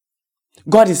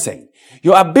 God is saying,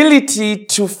 your ability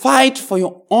to fight for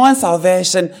your own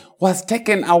salvation was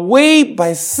taken away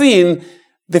by sin.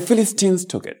 The Philistines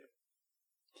took it.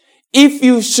 If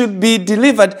you should be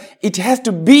delivered, it has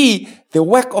to be the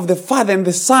work of the Father and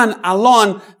the Son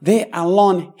alone. They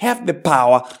alone have the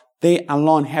power. They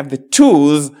alone have the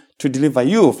tools to deliver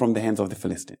you from the hands of the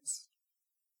Philistines.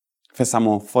 1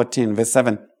 Samuel 14, verse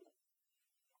 7.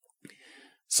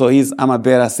 So his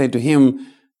armor-bearer said to him,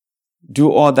 do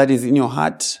all that is in your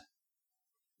heart.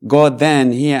 Go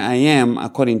then, here I am,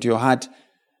 according to your heart.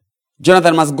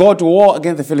 Jonathan must go to war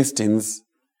against the Philistines.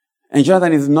 And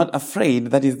Jonathan is not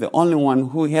afraid. That is the only one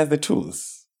who has the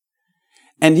tools.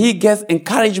 And he gets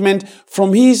encouragement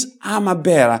from his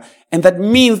armor-bearer. And that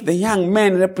means the young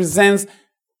man represents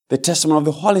the testimony of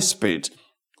the Holy Spirit,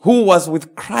 who was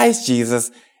with Christ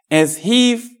Jesus as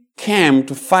he came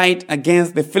to fight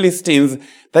against the Philistines.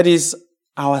 That is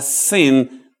our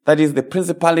sin. That is the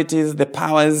principalities, the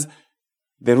powers,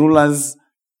 the rulers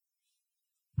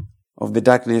of the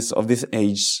darkness of this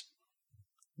age,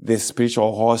 the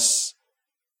spiritual horse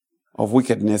of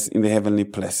wickedness in the heavenly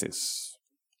places.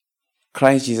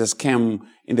 Christ Jesus came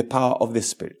in the power of the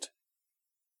Spirit.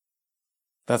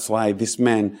 That's why this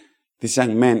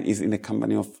young man is in the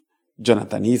company of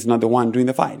Jonathan. He's not the one doing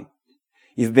the fighting.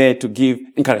 He's there to give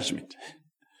encouragement.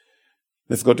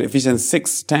 Let's go to Ephesians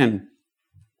 6:10.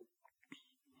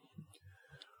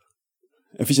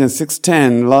 Ephesians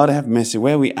 6:10, Lord have mercy,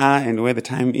 where we are and where the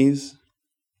time is.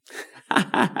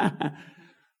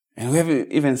 And we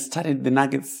haven't even started the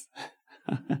nuggets.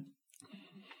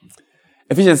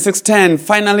 Ephesians 6:10,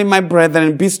 finally, my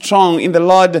brethren, be strong in the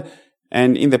Lord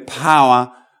and in the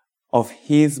power of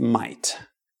his might.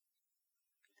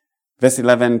 Verse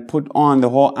 11, put on the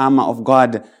whole armor of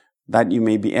God that you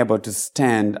may be able to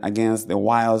stand against the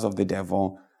wiles of the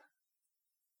devil.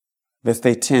 Verse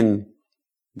 13,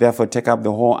 therefore take up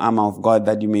the whole armor of God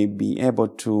that you may be able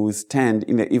to stand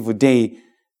in the evil day,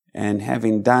 and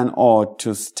having done all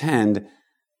to stand.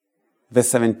 Verse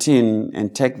 17,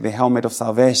 and take the helmet of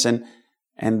salvation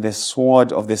and the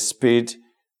sword of the Spirit,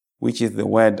 which is the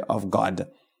word of God.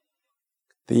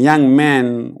 The young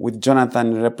man with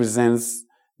Jonathan represents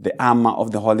the armor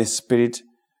of the Holy Spirit.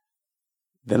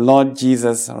 The Lord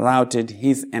Jesus routed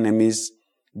his enemies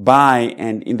by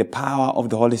and in the power of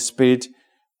the Holy Spirit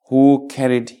who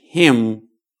carried him.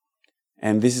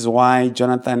 And this is why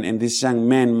Jonathan and this young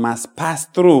man must pass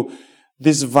through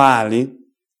this valley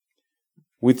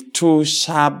with two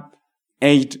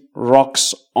sharp-edged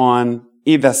rocks on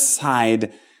either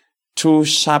side. Two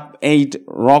sharp-edged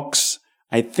rocks.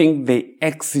 I think they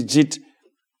exegete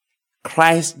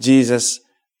Christ Jesus,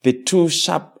 the two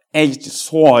sharp-edged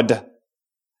sword,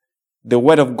 the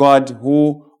word of God,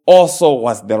 who also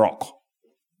was the rock.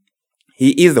 He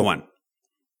is the one.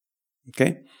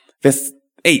 Okay? Verse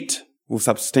 8 will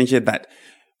substantiate that.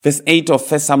 Verse 8 of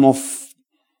 1 Samuel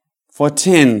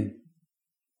 14.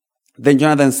 Then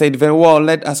Jonathan said, very well,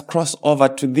 let us cross over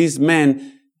to these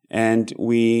men and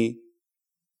we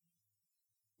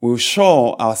will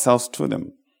show ourselves to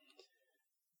them.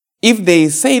 If they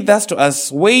say thus to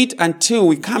us, wait until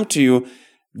we come to you,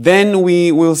 then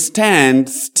we will stand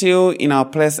still in our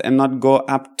place and not go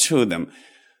up to them.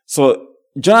 So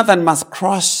Jonathan must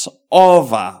cross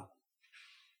over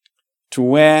to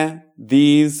where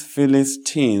these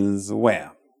Philistines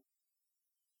were.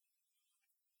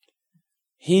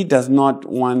 He does not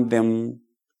want them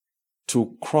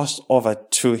to cross over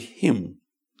to him.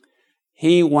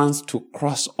 He wants to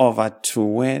cross over to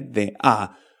where they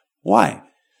are. Why?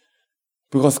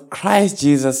 Because Christ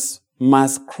Jesus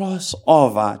must cross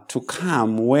over to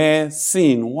come where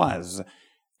sin was,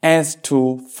 as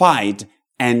to fight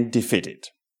and defeat it.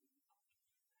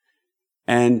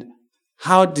 And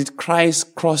How did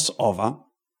Christ cross over?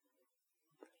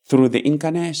 Through the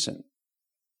incarnation.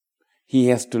 He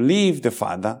has to leave the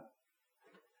Father,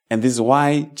 and this is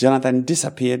why Jonathan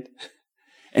disappeared.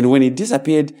 And when he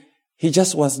disappeared, he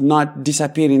just was not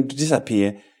disappearing to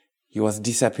disappear. He was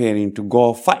disappearing to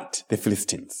go fight the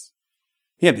Philistines.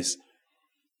 Hear this.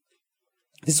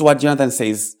 This is what Jonathan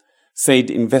said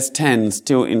in verse 10,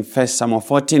 still in 1 Samuel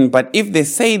 14. But if they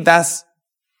say thus,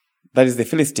 that is the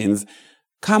Philistines,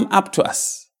 come up to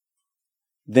us,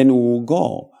 then we will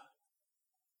go.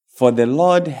 For the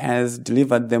Lord has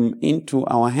delivered them into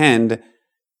our hand,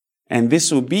 and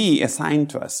this will be a sign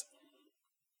to us.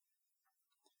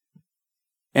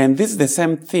 And this is the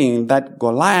same thing that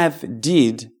Goliath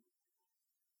did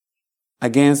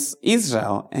against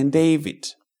Israel and David.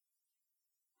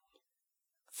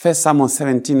 1 Samuel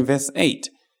 17 verse 8,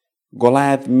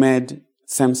 Goliath made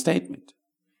same statement.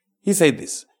 He said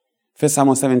this, 1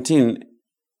 Samuel 17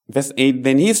 verse 8,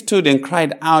 then he stood and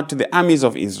cried out to the armies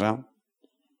of Israel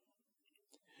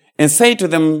and said to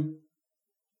them,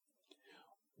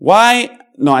 why?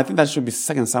 No, I think that should be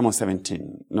 2 Samuel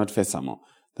 17, not 1 Samuel.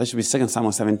 That should be 2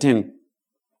 Samuel 17.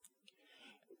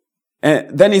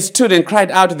 Then he stood and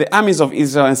cried out to the armies of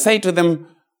Israel and said to them,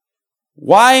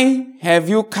 why have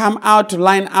you come out to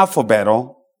line up for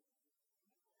battle?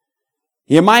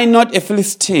 Am I not a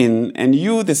Philistine, and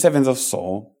you the servants of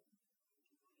Saul?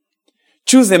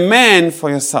 Choose a man for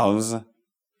yourselves,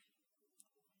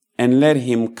 and let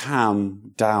him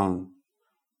come down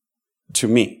to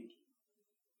me.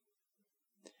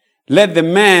 Let the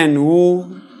man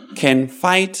who can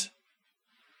fight,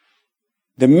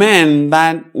 the man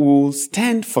that will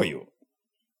stand for you,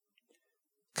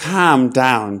 come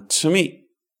down to me.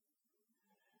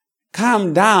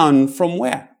 Come down from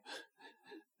where?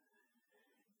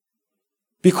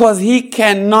 Because he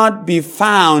cannot be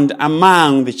found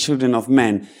among the children of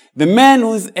men. The man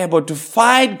who is able to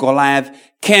fight Goliath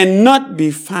cannot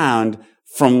be found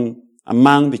from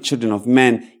among the children of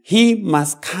men. He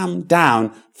must come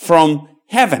down from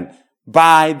heaven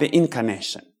by the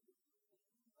incarnation.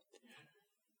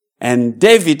 And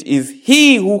David is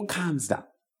he who comes down.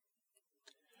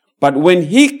 But when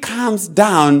he comes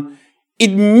down, it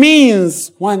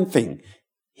means one thing.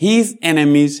 His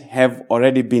enemies have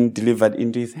already been delivered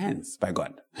into his hands by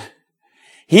God.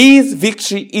 His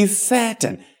victory is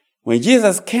certain. When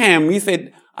Jesus came, he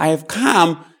said, I have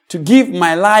come to give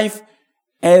my life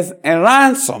as a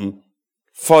ransom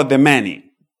for the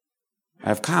many. I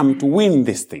have come to win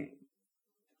this thing.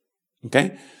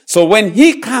 Okay? So when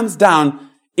he comes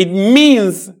down, it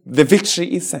means the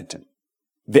victory is certain.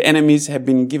 The enemies have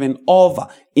been given over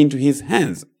into his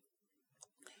hands.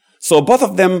 So both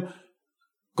of them,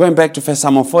 going back to 1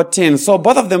 Samuel 14, so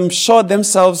both of them showed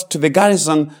themselves to the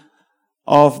garrison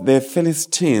of the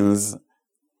Philistines.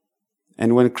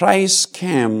 And when Christ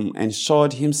came and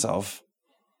showed himself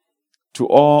to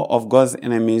all of God's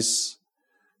enemies,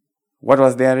 what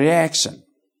was their reaction?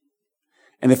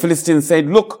 And the Philistines said,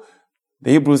 look,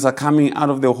 the Hebrews are coming out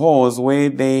of the holes where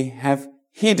they have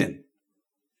hidden.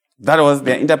 That was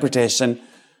their interpretation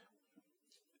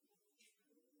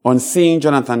on seeing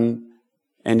Jonathan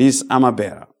and his armor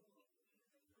bearer.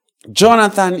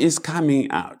 Jonathan is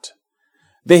coming out.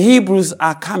 The Hebrews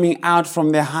are coming out from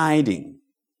their hiding.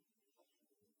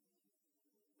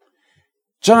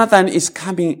 Jonathan is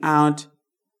coming out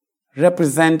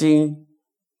representing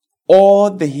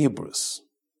all the Hebrews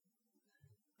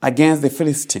against the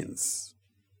Philistines.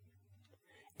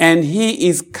 And he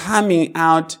is coming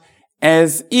out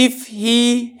as if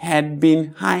he had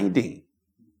been hiding.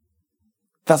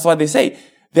 That's what they say.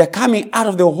 They're coming out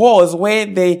of the holes where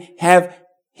they have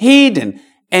hidden.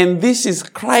 And this is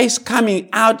Christ coming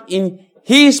out in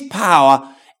his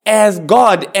power as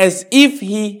God, as if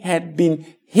he had been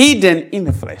hidden in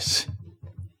the flesh.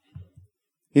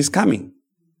 He's coming.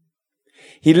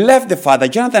 He left the Father.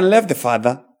 Jonathan left the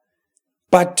Father,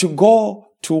 but to go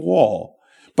to war.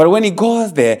 But when he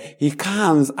goes there, he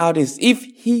comes out as if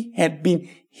he had been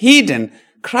hidden.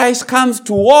 Christ comes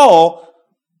to war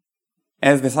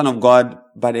as the Son of God,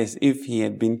 but as if he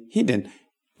had been hidden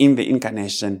in the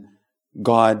incarnation,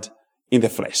 God in the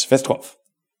flesh. Verse 12.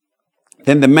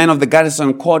 Then the men of the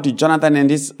garrison called to Jonathan and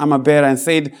his armor bearer and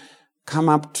said, come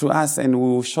up to us and we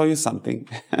will show you something.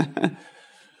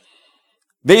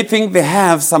 They think they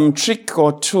have some trick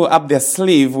or two up their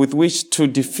sleeve with which to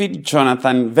defeat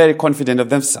Jonathan, very confident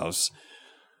of themselves.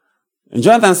 And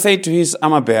Jonathan said to his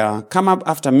armor bearer, come up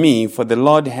after me, for the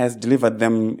Lord has delivered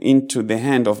them into the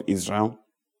hand of Israel.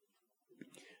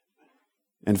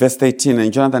 And verse 13,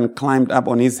 and Jonathan climbed up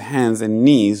on his hands and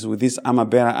knees with his armor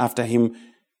bearer after him,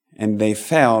 and they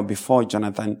fell before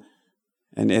Jonathan.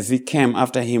 And as he came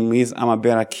after him, his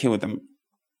armor-bearer killed them.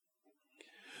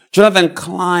 Jonathan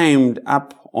climbed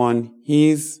up on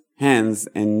his hands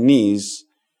and knees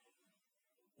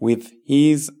with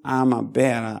his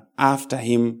armor-bearer after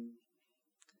him.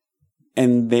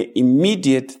 And the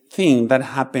immediate thing that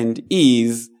happened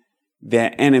is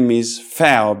their enemies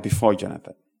fell before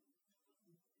Jonathan.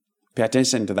 Pay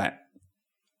attention to that.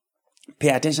 Pay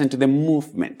attention to the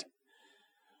movement.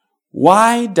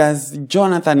 Why does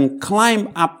Jonathan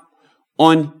climb up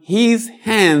on his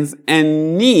hands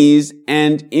and knees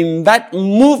and in that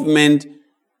movement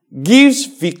gives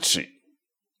victory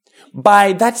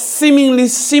by that seemingly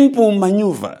simple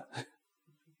maneuver?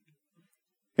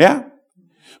 Yeah?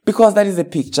 Because that is a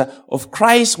picture of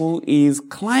Christ who is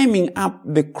climbing up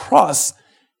the cross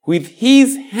with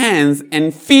his hands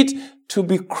and feet to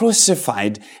be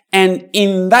crucified. And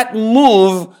in that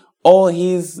move, all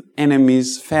his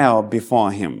enemies fell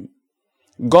before him.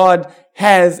 God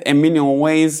has a million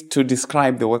ways to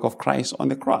describe the work of Christ on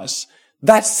the cross.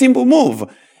 That simple move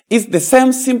is the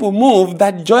same simple move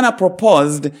that Jonah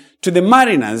proposed to the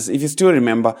mariners, if you still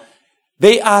remember.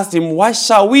 They asked him, "What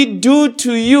shall we do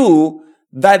to you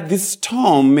that this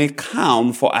storm may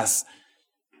calm for us?"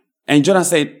 And Jonah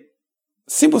said,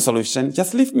 simple solution,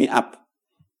 just lift me up.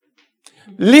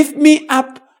 Lift me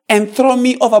up and throw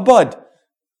me overboard.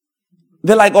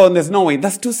 They're like, "Oh, there's no way.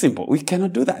 That's too simple. We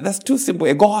cannot do that. That's too simple.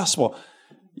 A gospel.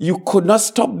 You could not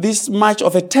stop this much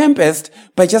of a tempest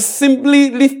by just simply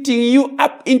lifting you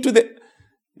up into the..."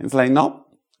 It's like, no,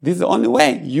 this is the only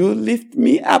way. You lift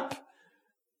me up.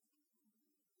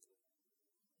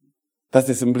 That's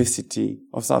the simplicity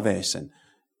of salvation.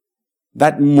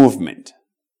 That movement,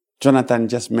 Jonathan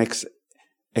just makes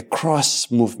a cross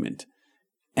movement,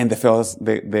 and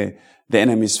the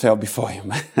enemies fell before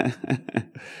him.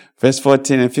 Verse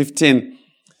 14 and 15.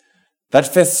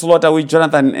 That first slaughter which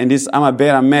Jonathan and his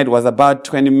armor-bearer made was about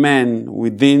 20 men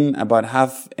within about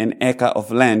half an acre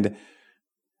of land.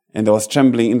 And there was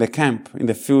trembling in the camp, in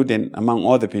the field, and among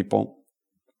all the people.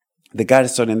 The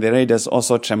garrison and the raiders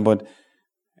also trembled,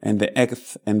 and the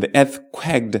earth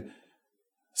quaked.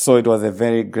 So it was a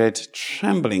very great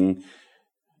trembling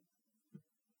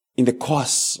in the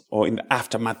course or in the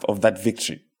aftermath of that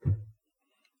victory.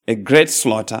 A great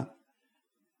slaughter,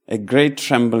 a great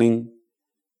trembling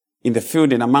in the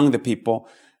field and among the people.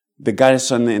 The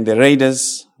garrison and the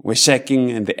raiders were shaking,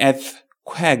 and the earth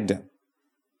quaked.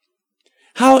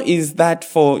 How is that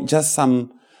for just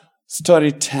some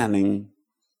storytelling?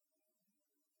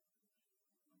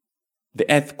 The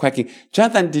earth quaking.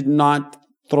 Jonathan did not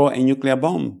throw a nuclear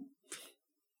bomb,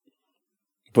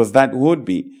 because that would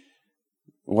be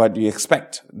what you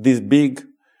expect. These big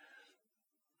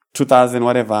 2,000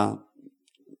 whatever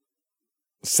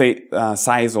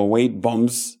size or weight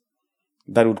bombs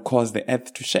that would cause the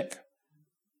earth to shake.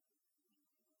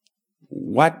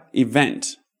 What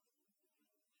event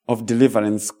of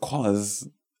deliverance caused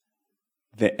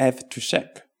the earth to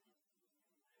shake?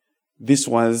 This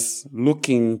was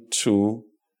looking to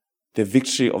the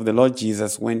victory of the Lord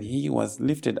Jesus when he was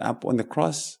lifted up on the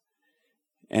cross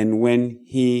and when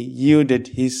he yielded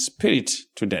his spirit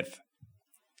to death.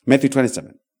 Matthew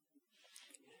 27.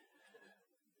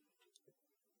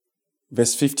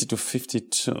 Verse 50 to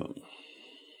 52.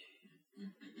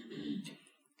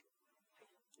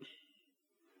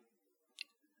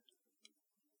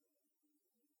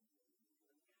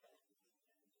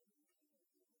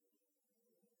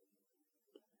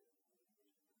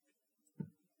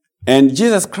 And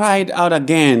Jesus cried out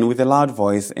again with a loud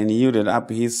voice and yielded up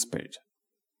his spirit.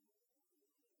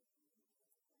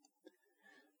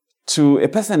 To a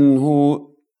person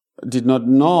who did not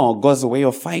know God's way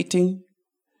of fighting,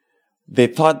 they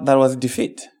thought that was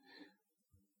defeat.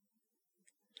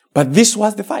 But this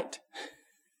was the fight.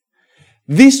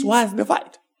 This was the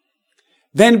fight.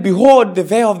 Then behold, the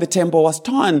veil of the temple was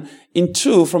torn in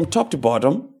two from top to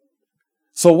bottom.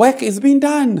 So work is being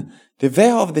done. The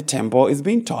veil of the temple is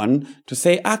being torn to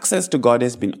say access to God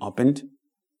has been opened.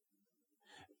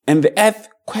 And the earth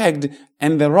quaked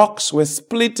and the rocks were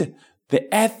split. The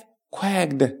earth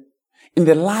quaked in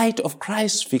the light of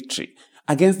Christ's victory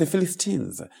against the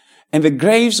Philistines. And the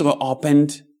graves were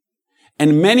opened,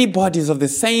 and many bodies of the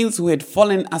saints who had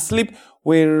fallen asleep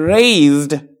were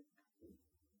raised.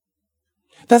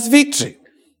 That's victory.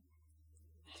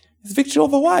 It's victory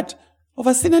over what?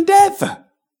 Over sin and death.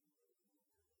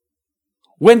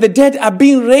 When the dead are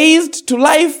being raised to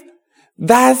life,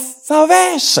 that's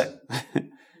salvation.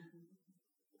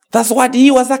 That's what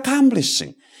he was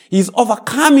accomplishing. He's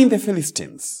overcoming the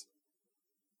Philistines.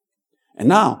 And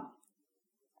now,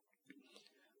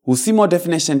 we'll see more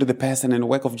definition to the person and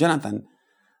work of Jonathan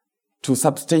to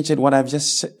substantiate what I've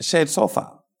just shared so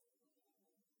far.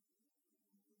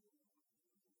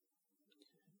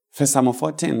 1 Samuel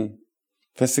 14,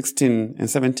 verse 16 and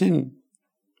 17.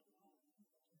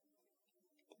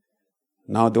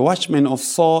 Now the watchmen of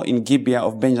Saul in Gibeah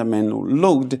of Benjamin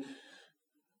looked,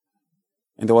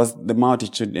 and there was the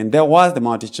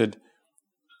multitude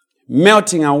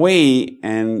melting away,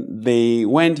 and they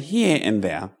went here and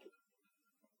there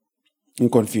in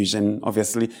confusion,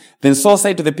 obviously. Then Saul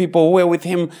said to the people who were with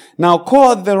him, now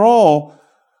call the roll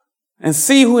and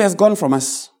see who has gone from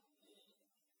us.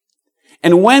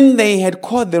 And when they had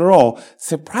called the roll,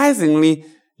 surprisingly,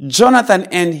 Jonathan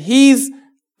and his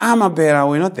armor bearer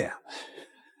were not there.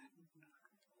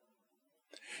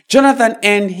 Jonathan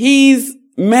and his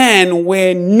men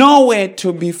were nowhere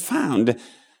to be found,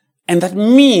 and that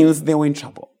means they were in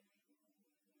trouble.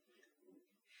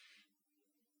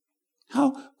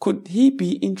 How could he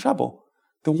be in trouble?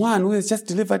 The one who has just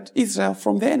delivered Israel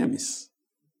from their enemies.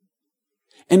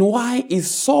 And why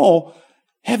is Saul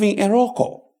having a roll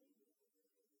call?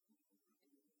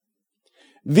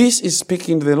 This is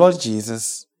speaking to the Lord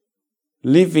Jesus,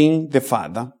 leaving the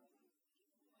Father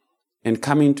and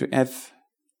coming to earth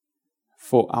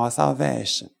for our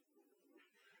salvation.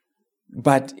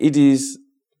 But it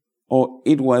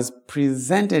was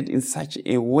presented in such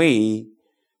a way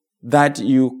that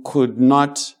you could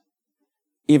not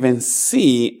even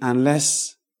see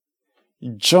unless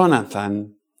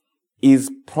Jonathan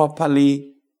is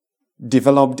properly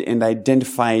developed and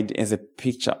identified as a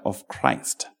picture of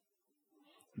Christ,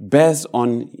 based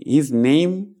on his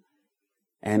name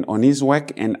and on his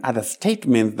work and other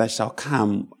statements that shall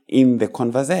come in the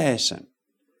conversation.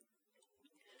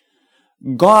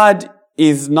 God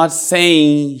is not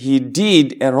saying he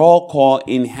did a roll call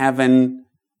in heaven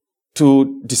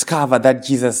to discover that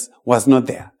Jesus was not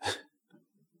there.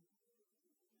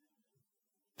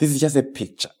 This is just a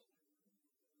picture.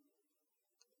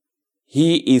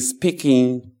 He is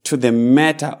speaking to the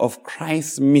matter of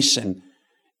Christ's mission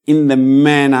in the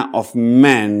manner of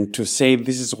man to say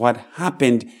this is what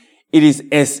happened. It is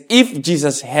as if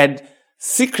Jesus had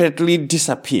secretly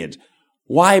disappeared.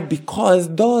 Why?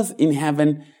 Because those in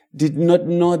heaven did not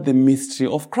know the mystery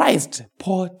of Christ.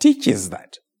 Paul teaches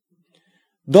that.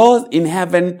 Those in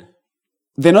heaven,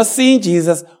 they're not seeing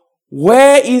Jesus.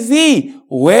 Where is he?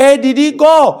 Where did he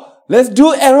go? Let's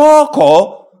do a roll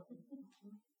call.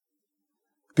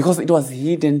 Because it was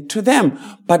hidden to them.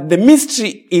 But the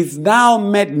mystery is now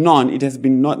made known. It has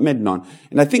been not made known.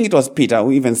 And I think it was Peter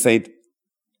who even said,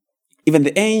 even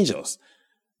the angels,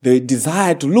 they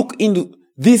desired to look into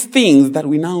these things that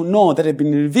we now know that have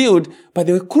been revealed, but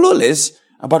they were clueless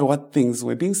about what things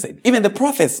were being said. Even the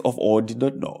prophets of old did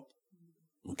not know.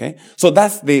 Okay? So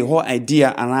that's the whole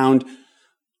idea around,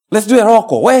 let's do a roll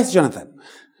call. Where's Jonathan?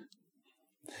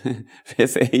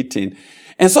 Verse 18.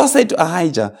 And Saul said to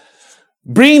Ahijah,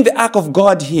 bring the ark of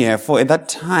God here, for at that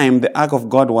time the ark of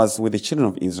God was with the children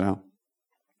of Israel.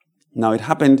 Now it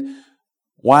happened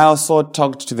while Saul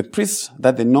talked to the priests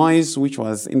that the noise which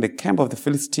was in the camp of the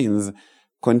Philistines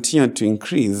continued to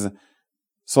increase.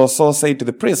 So Saul said to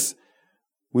the priests,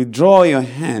 withdraw your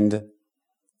hand.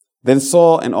 Then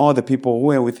Saul and all the people who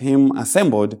were with him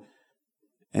assembled,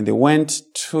 and they went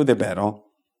to the battle.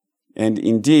 And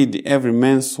indeed, every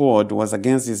man's sword was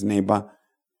against his neighbor,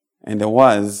 and there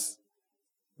was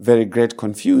very great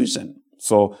confusion.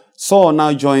 So Saul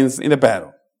now joins in the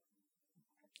battle.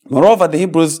 Moreover, the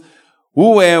Hebrews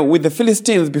who were with the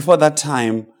Philistines before that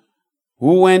time,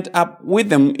 who went up with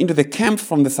them into the camp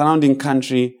from the surrounding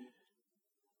country,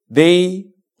 they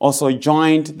also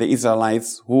joined the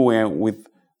Israelites who were with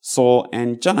Saul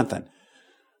and Jonathan.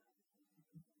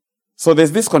 So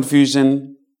there's this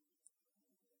confusion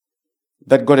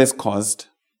that God has caused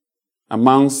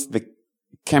amongst the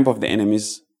camp of the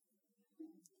enemies.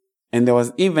 And there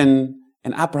was even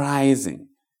an uprising,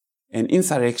 an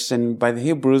insurrection by the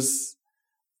Hebrews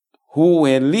who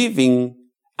were living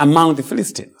among the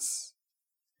Philistines.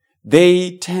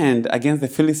 They turned against the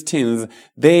Philistines.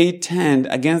 They turned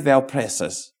against their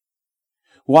oppressors.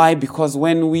 Why? Because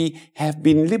when we have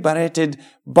been liberated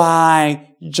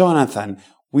by Jonathan,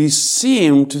 we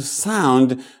seem to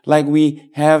sound like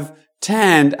we have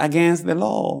turned against the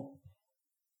law.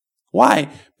 Why?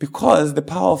 Because the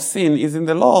power of sin is in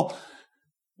the law.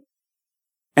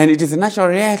 And it is a natural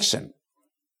reaction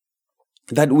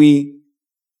that we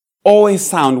always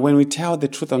sound when we tell the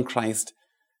truth on Christ,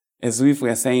 as if we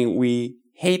are saying we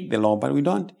hate the law, but we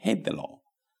don't hate the law.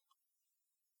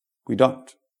 We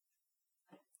don't.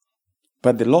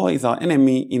 But the law is our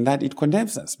enemy in that it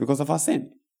condemns us because of our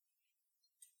sin.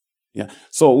 Yeah.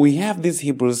 So we have these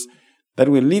Hebrews, that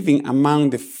were living among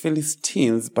the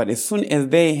Philistines, but as soon as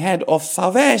they heard of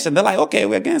salvation, they're like, okay,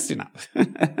 we're against you now.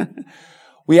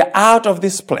 We are out of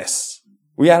this place.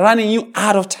 We are running you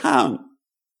out of town.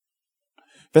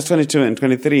 Verse 22 and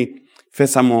 23, 1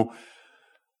 Samuel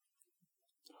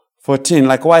 14.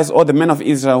 Likewise, all the men of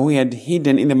Israel who had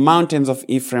hidden in the mountains of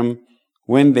Ephraim,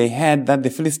 when they heard that the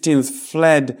Philistines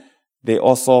fled, they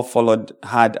also followed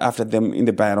hard after them in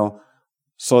the battle.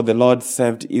 So the Lord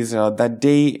saved Israel that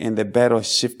day, and the battle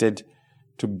shifted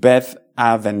to Beth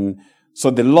Aven.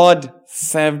 So the Lord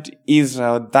saved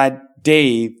Israel that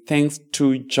day, thanks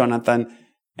to Jonathan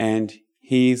and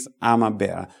his armor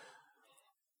bearer.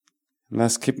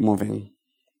 Let's keep moving.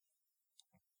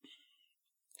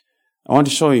 I want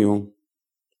to show you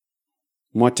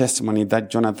more testimony that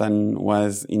Jonathan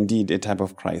was indeed a type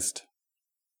of Christ,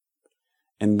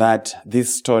 and that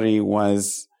this story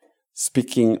was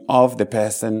speaking of the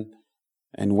person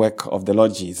and work of the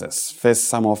Lord Jesus. 1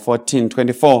 Samuel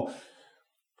 14:24.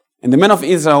 And the men of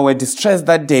Israel were distressed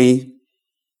that day,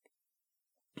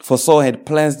 for Saul had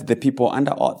placed the people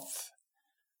under oath,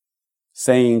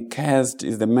 saying, cursed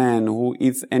is the man who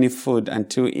eats any food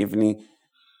until evening,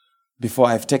 before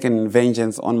I have taken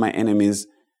vengeance on my enemies.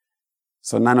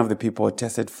 So none of the people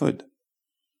tasted food.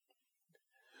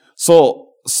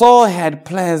 So Saul had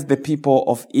placed the people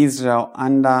of Israel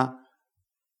under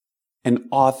an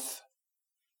oath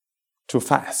to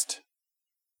fast,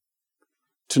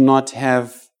 to not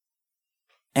have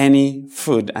any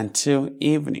food until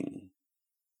evening.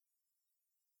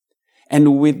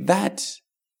 And with that,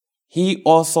 he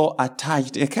also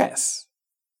attached a curse.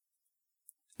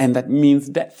 And that means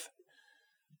death.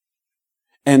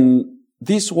 And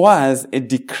this was a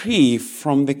decree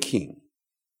from the king.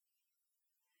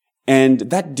 And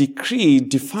that decree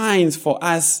defines for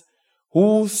us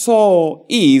who Saul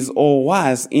is or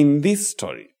was in this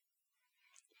story.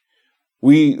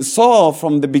 We saw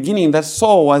from the beginning that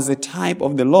Saul was a type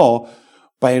of the law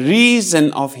by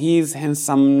reason of his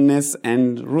handsomeness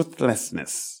and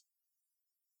ruthlessness.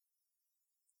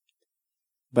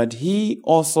 But he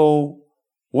also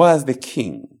was the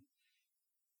king.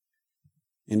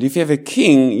 And if you have a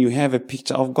king, you have a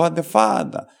picture of God the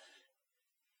Father.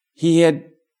 He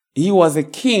was a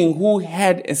king who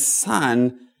had a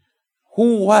son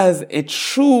who was a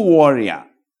true warrior.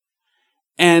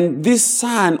 And this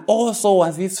son also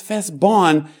was his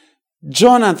firstborn.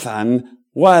 Jonathan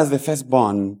was the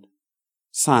firstborn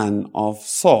son of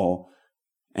Saul.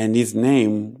 And his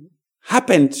name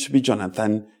happened to be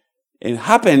Jonathan. It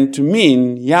happened to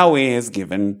mean Yahweh has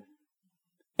given.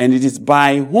 And it is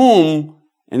by whom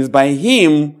and it's by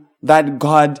him that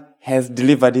God has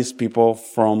delivered his people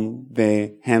from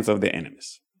the hands of the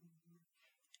enemies.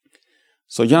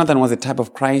 So Jonathan was a type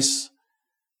of Christ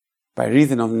by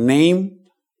reason of name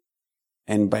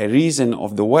and by reason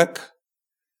of the work.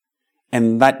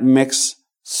 And that makes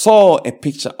Saul a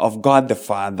picture of God the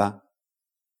Father,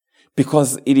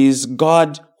 because it is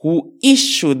God who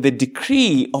issued the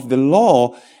decree of the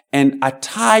law and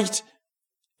attached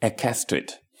a curse to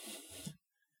it.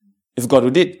 It's God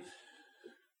who did.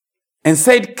 And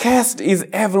said, cursed is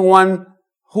everyone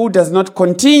who does not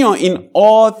continue in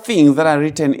all things that are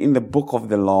written in the book of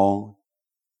the law,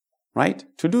 right?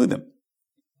 To do them.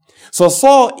 So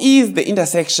Saul is the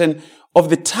intersection of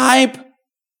the type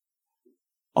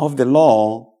of the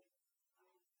law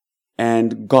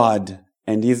and God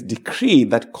and his decree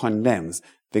that condemns.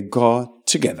 They go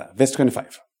together. Verse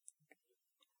 25.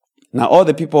 Now all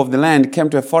the people of the land came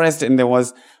to a forest, and there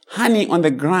was honey on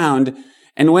the ground.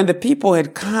 And when the people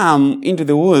had come into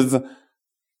the woods,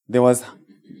 there was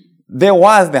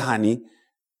the honey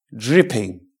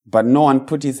dripping, but no one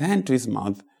put his hand to his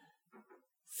mouth,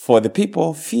 for the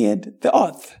people feared the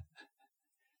oath.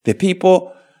 The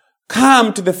people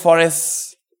come to the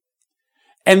forest,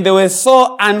 and they were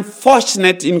so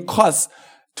unfortunate in course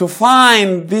to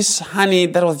find this honey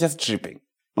that was just dripping.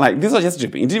 Like, this was just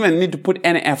dripping. You didn't even need to put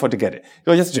any effort to get it. It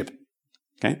was just dripping.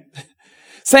 Okay?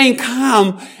 Saying,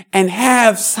 come and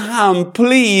have some,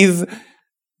 please,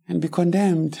 and be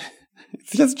condemned.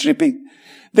 It's just dripping.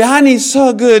 The honey is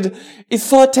so good. It's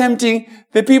so tempting.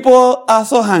 The people are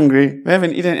so hungry. They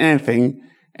haven't eaten anything.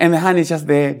 And the honey is just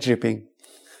there dripping.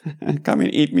 Come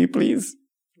and eat me, please.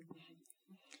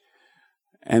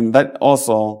 And that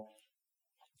also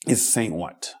is saying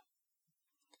what?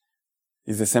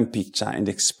 It's the same picture and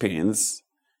experience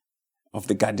of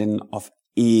the Garden of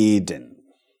Eden.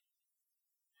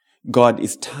 God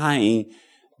is tying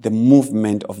the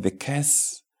movement of the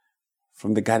curse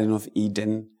from the Garden of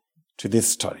Eden to this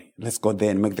story. Let's go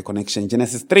there and make the connection.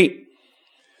 Genesis 3.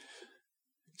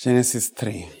 Genesis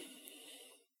 3.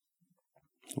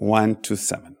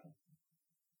 1-7.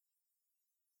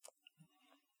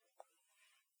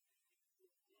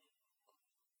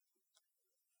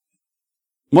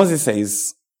 Moses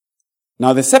says,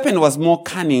 "Now the serpent was more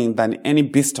cunning than any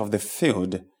beast of the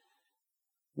field,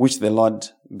 which the Lord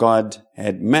God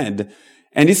had made.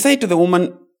 And he said to the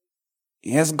woman,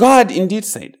 Has God indeed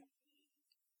said,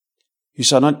 You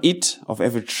shall not eat of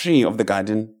every tree of the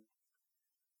garden?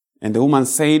 And the woman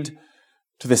said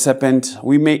to the serpent,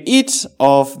 We may eat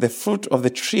of the fruit of the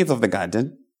trees of the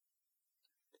garden,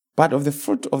 but of the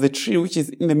fruit of the tree which is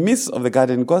in the midst of the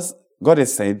garden, God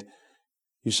has said,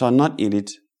 You shall not eat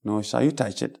it, nor shall you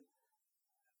touch it,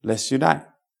 lest you die.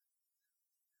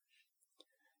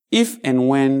 If and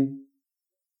when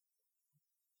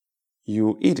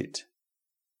you eat it,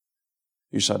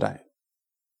 you shall die."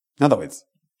 In other words,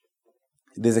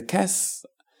 there's a curse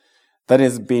that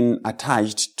has been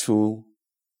attached to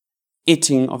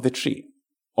eating of the tree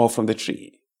or from the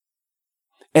tree,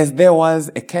 as there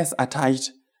was a curse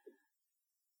attached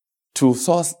to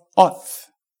Saul's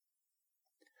oath.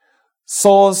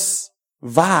 Saul's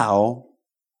vow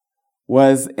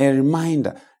was a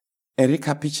reminder, a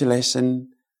recapitulation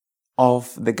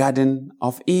of the Garden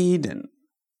of Eden.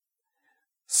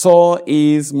 Saul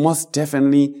is most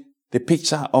definitely the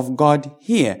picture of God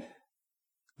here.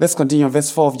 Let's continue verse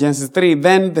 4 of Genesis 3.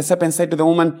 Then the serpent said to the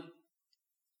woman,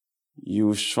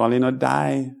 "You surely not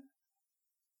die."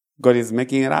 God is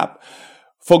making it up.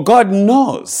 "For God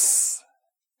knows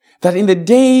that in the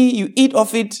day you eat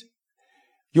of it,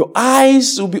 your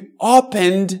eyes will be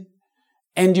opened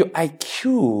and your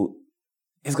IQ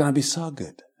is going to be so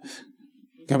good.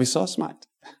 You're going to be so smart.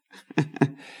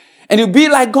 And you'll be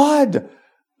like God."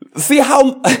 See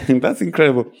how, that's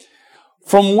incredible.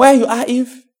 From where you are, Eve,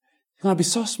 you're going to be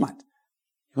so smart.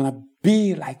 You're going to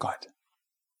be like God.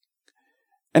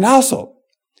 And also,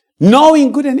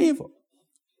 knowing good and evil.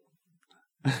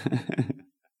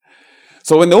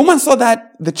 So when the woman saw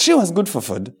that the tree was good for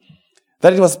food,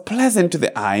 that it was pleasant to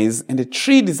the eyes, and a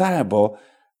tree desirable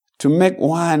to make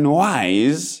one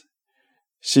wise,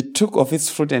 she took of its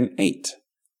fruit and ate.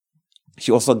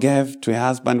 She also gave to her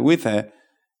husband with her,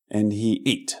 and he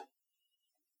ate.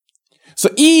 So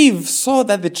Eve saw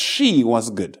that the tree was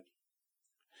good,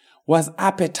 was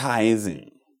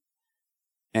appetizing,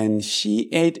 and she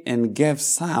ate and gave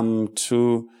some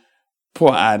to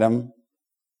poor Adam,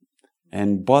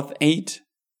 and both ate,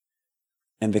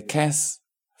 and the curse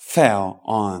fell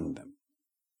on them.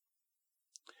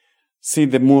 See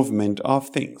the movement of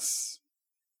things.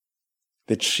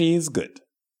 The tree is good.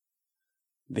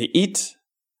 They eat,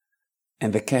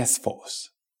 and the curse falls.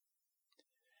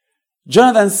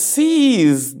 Jonathan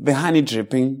sees the honey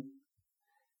dripping.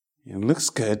 It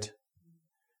looks good.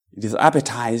 It is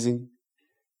appetizing.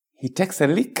 He takes a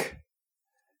lick,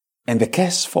 and the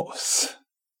curse falls.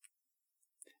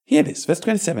 Here it is, verse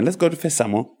 27. Let's go to 1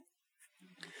 Samuel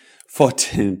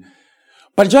 14.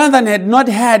 But Jonathan had not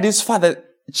had his father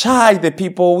charge the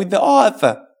people with the oath.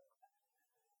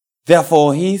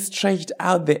 Therefore he stretched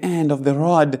out the end of the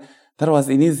rod that was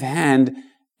in his hand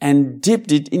and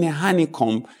dipped it in a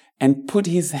honeycomb and put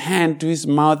his hand to his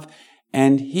mouth,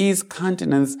 and his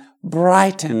countenance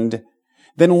brightened.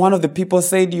 Then one of the people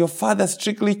said, "Your father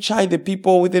strictly charged the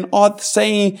people with an oath,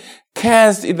 saying,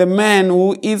 Cursed is the man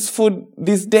who eats food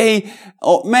this day."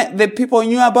 The people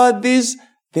knew about this.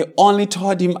 They only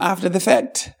told him after the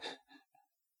fact.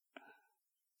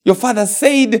 Your father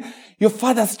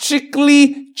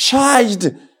strictly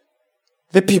charged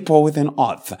the people with an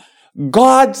oath.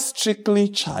 God strictly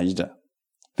charged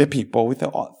the people with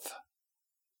the oath.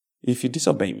 If you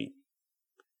disobey me,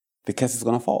 the curse is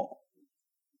going to fall.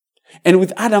 And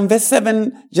with Adam, verse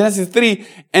 7, Genesis 3,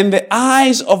 and the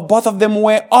eyes of both of them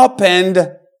were opened.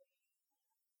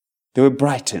 They were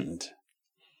brightened.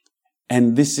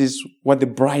 And this is what the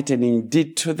brightening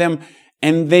did to them.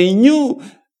 And they knew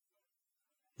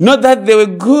not that they were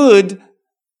good.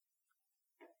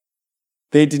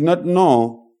 They did not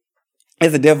know,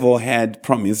 as the devil had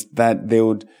promised, that they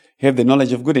would have the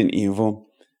knowledge of good and evil.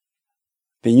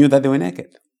 They knew that they were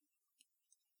naked.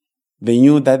 They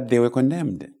knew that they were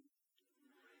condemned.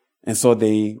 And so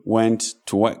they went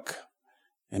to work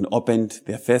and opened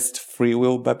their first Free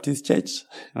Will Baptist church,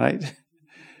 right?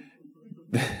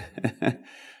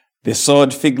 They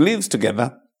sewed fig leaves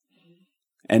together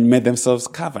and made themselves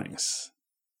coverings,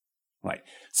 right?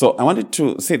 So I wanted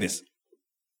to say this.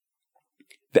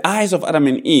 The eyes of Adam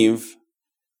and Eve,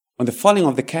 on the falling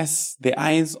of the curse, their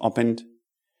eyes opened.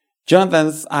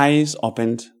 Jonathan's eyes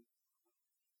opened.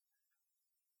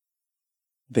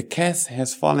 The curse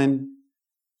has fallen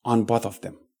on both of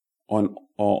them, on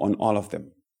all of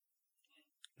them.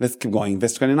 Let's keep going.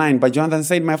 Verse 29. But Jonathan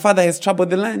said, "My father has troubled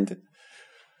the land.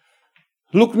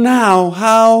 Look now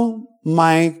how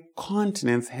my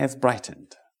countenance has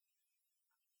brightened."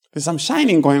 There's some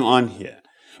shining going on here.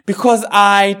 Because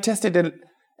I tasted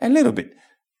a little bit,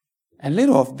 a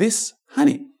little of this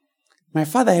honey. My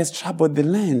father has troubled the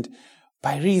land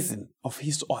by reason of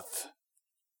his oath.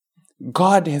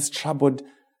 God has troubled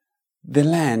the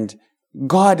land.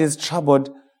 God has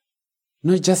troubled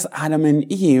not just Adam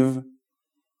and Eve,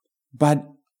 but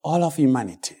all of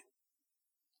humanity.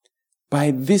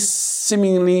 By this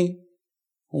seemingly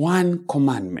one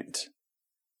commandment.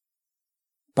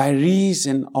 By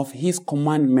reason of his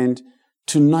commandment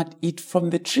to not eat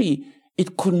from the tree.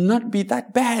 It could not be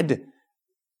that bad.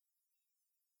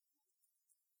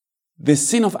 The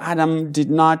sin of Adam did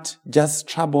not just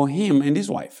trouble him and his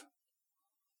wife.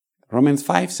 Romans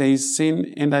 5 says,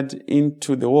 sin entered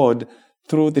into the world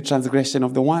through the transgression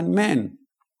of the one man.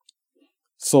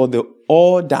 So they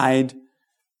all died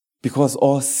because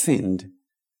all sinned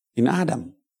in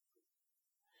Adam.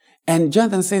 And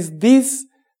Jonathan says, this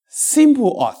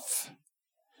simple oath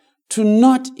to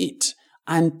not eat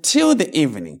until the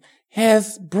evening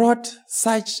has brought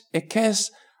such a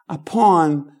curse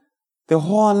upon the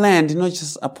whole land, not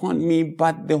just upon me,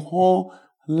 but the whole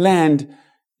land.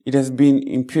 It has been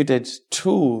imputed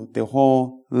to the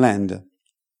whole land. It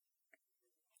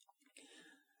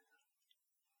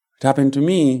happened to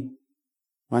me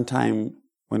one time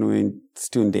when we were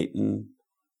still in Dayton.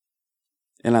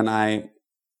 Ella and I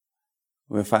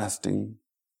were fasting.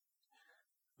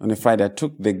 On a Friday, I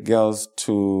took the girls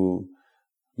to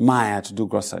Maya to do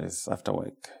groceries after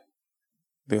work.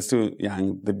 They were still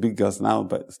young, the big girls now,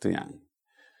 but still young.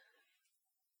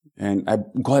 And I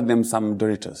got them some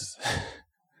Doritos.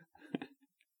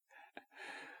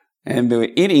 And they were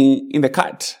eating in the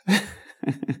cart.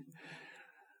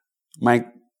 My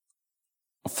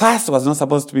fast was not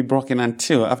supposed to be broken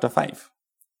until after 5.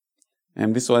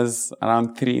 And this was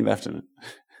around 3 in the afternoon.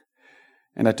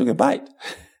 And I took a bite.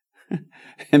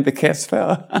 And the curse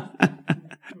fell.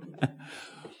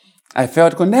 I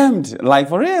felt condemned, like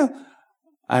for real.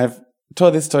 I've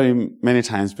told this story many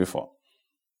times before.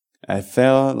 I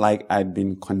felt like I'd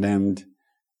been condemned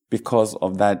because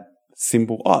of that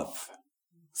simple oath.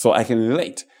 So I can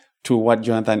relate to what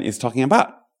Jonathan is talking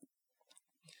about.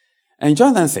 And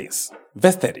Jonathan says,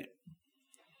 verse 30,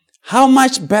 how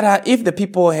much better if the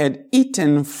people had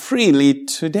eaten freely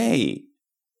today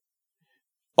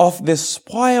of the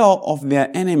spoil of their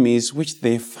enemies which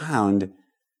they found.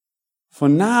 For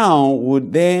now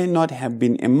would there not have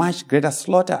been a much greater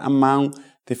slaughter among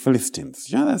the Philistines?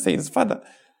 Jonathan says, Father,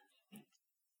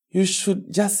 you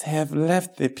should just have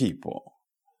left the people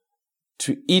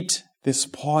to eat the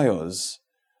spoils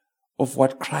of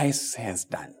what Christ has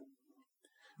done.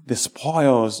 The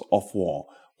spoils of war,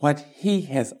 what he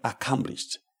has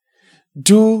accomplished.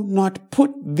 Do not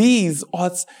put these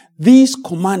odds, these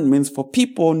commandments for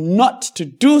people not to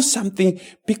do something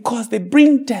because they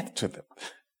bring death to them.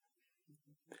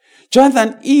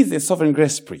 Jonathan is a sovereign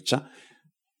grace preacher.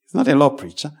 He's not a law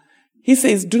preacher. He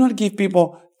says, do not give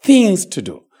people things to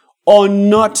do or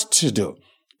not to do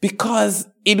because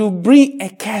it will bring a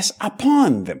curse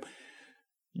upon them.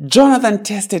 Jonathan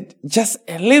tasted just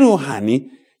a little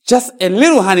honey. Just a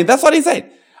little honey. That's what he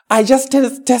said. I just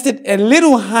tasted a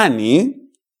little honey.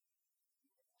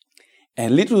 A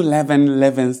little leaven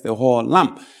leavens the whole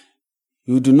lump.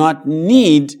 You do not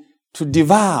need to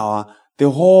devour the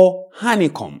whole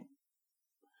honeycomb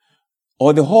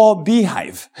or the whole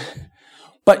beehive.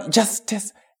 But just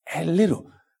taste a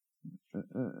little.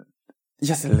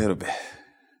 Just a little bit.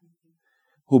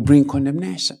 Will bring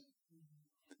condemnation.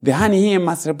 The honey here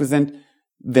must represent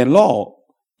the law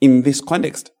in this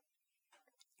context.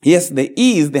 Yes, there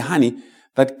is the honey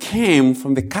that came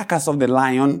from the carcass of the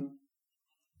lion,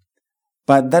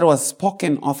 but that was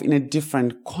spoken of in a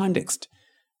different context.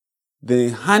 The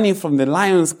honey from the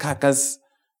lion's carcass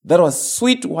that was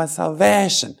sweet was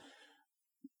salvation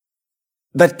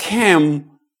that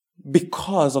came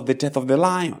because of the death of the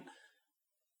lion.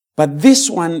 But this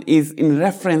one is in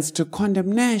reference to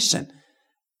condemnation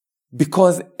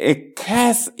because a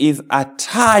curse is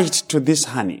attached to this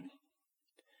honey.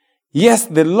 Yes,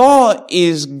 the law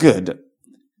is good.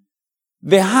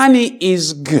 The honey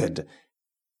is good.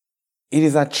 It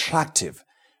is attractive.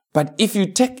 But if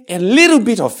you take a little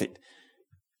bit of it,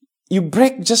 you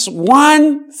break just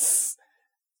one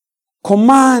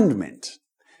commandment,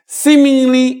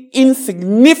 seemingly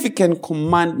insignificant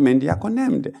commandment, you are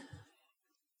condemned.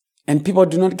 And people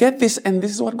do not get this, and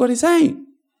this is what God is saying.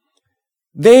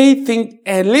 They think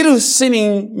a little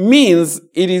sinning means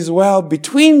it is well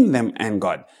between them and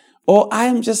God. Or I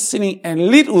am just sinning a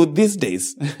little these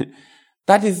days.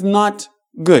 That is not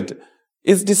good.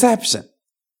 It's deception.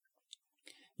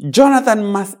 Jonathan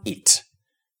must eat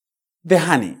the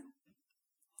honey.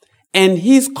 and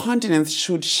his countenance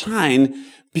should shine,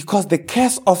 because the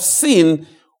curse of sin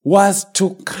was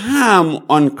to come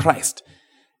on Christ.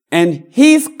 And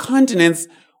his countenance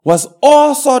was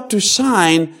also to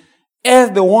shine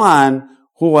as the one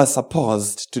who was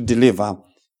supposed to deliver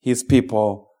his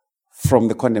people from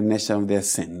the condemnation of their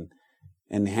sin,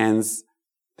 and hence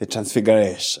the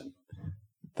transfiguration.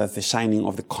 That's the shining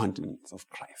of the countenance of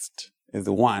Christ, as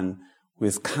the one who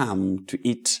has come to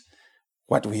eat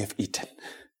what we have eaten.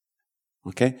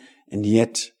 Okay? And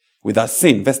yet, without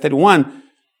sin. Verse 31.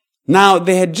 Now,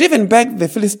 they had driven back the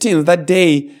Philistines that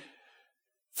day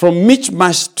from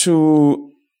Michmash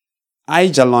to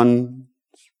Aijalon.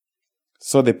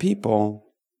 So the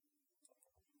people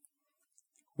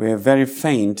were very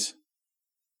faint.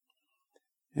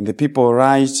 And the people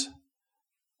rised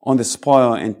on the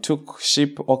spoil and took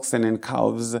sheep, oxen, and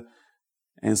calves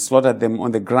and slaughtered them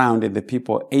on the ground, and the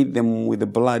people ate them with the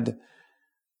blood.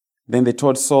 Then they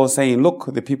told Saul, saying,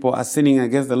 "Look, the people are sinning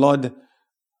against the Lord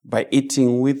by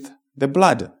eating with the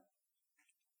blood."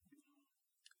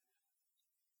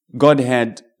 God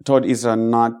had told Israel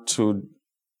not to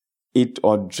eat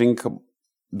or drink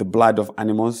the blood of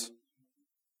animals.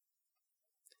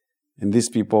 And these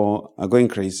people are going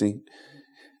crazy.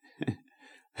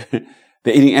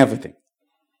 They're eating everything.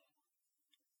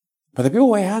 But the people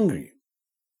were hungry.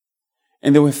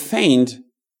 And they were faint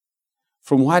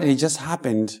from what had just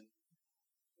happened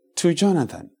to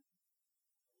Jonathan.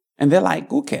 And they're like,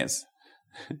 who cares?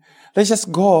 Let's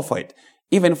just go for it.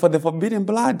 Even for the forbidden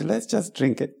blood, let's just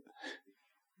drink it.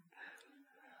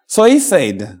 So he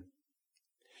said,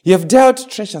 "You have dealt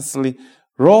treacherously.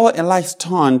 Roll a light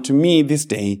stone to me this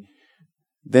day."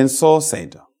 Then Saul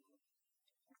said,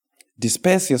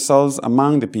 "Disperse yourselves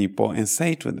among the people and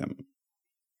say to them,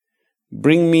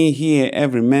 bring me here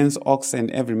every man's ox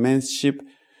and every man's sheep.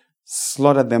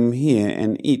 Slaughter them here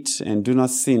and eat, and do not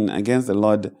sin against the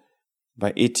Lord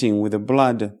by eating with the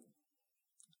blood."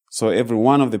 So every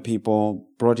one of the people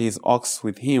brought his ox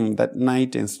with him that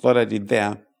night and slaughtered it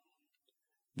there.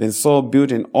 Then Saul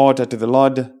built an altar to the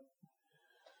Lord.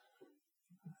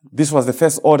 This was the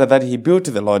first altar that he built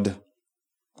to the Lord.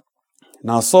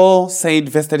 Now Saul said,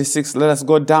 verse 36, "Let us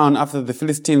go down after the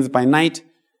Philistines by night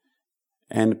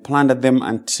and plunder them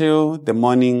until the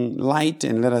morning light,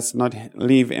 and let us not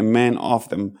leave a man of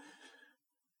them."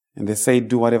 And they said,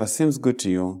 "Do whatever seems good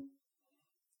to you."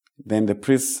 Then the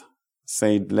priests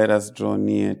said, "Let us draw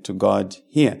near to God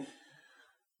here."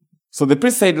 So the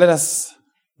priest said, "Let us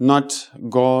not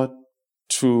go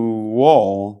to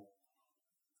war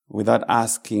without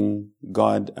asking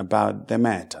God about the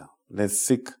matter. Let's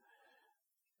seek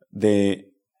the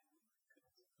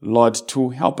Lord to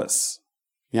help us."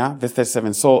 Yeah, verse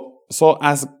 37. So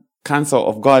asked counsel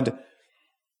of God,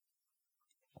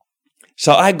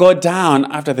 "Shall I go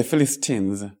down after the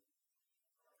Philistines?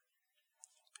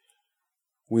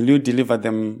 Will you deliver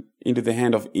them into the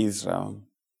hand of Israel?"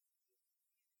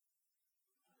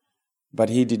 But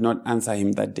he did not answer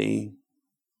him that day.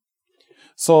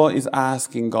 Saul is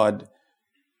asking God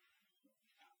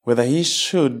whether he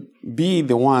should be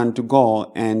the one to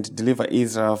go and deliver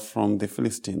Israel from the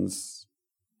Philistines.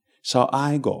 Shall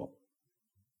I go?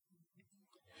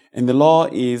 And the law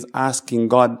is asking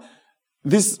God,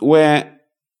 this is where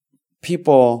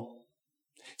people,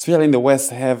 especially in the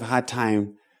West, have hard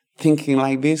time thinking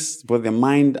like this, but their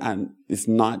mind is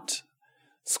not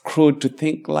screwed to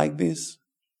think like this.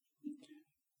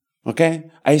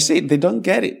 Okay? I say they don't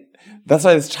get it. That's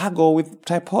why they struggle with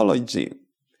typology.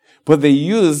 But they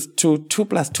use 2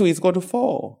 plus 2 is equal to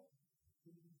 4.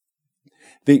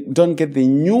 They don't get the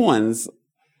nuance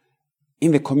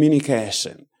in the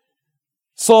communication.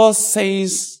 Saul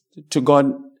says to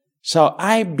God, "Shall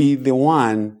I be the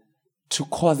one to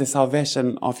cause the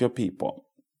salvation of your people?"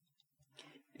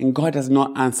 And God does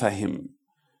not answer him.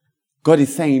 God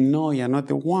is saying, "No, you're not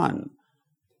the one."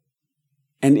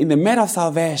 And in the matter of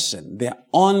salvation, there are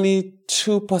only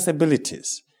 2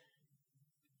 possibilities.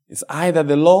 It's either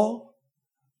the law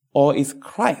or it's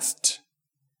Christ.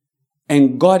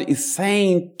 And God is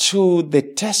saying to the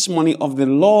testimony of the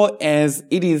law as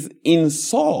it is in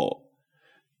Saul,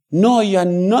 "No, you are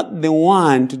not the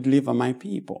one to deliver my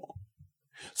people.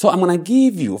 So I'm going to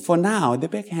give you, for now, the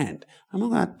backhand. I'm not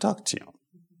going to talk to you."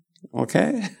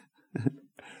 Okay?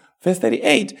 Verse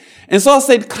 38. And Saul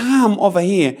said, "Come over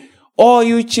here, all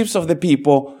you chiefs of the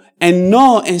people, and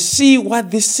know and see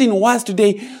what this sin was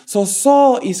today." So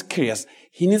Saul is curious.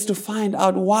 He needs to find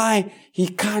out why he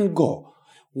can't go.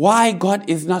 Why God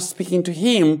is not speaking to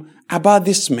him about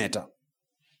this matter.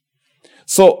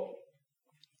 So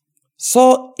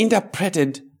Saul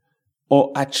interpreted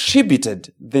or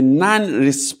attributed the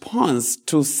non-response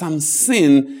to some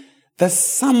sin that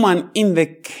someone in the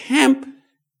camp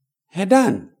had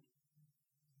done.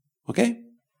 Okay?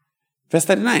 Verse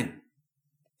 39.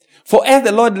 For as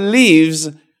the Lord lives,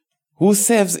 who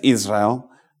saves Israel,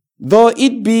 though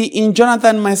it be in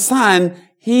Jonathan my son,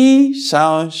 he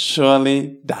shall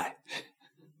surely die.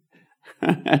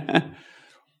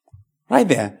 Right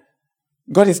there.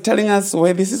 God is telling us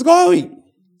where this is going.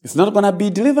 It's not going to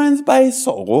be deliverance by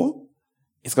Saul.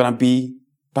 It's going to be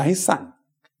by his son.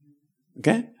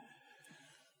 Okay?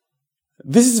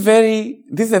 This is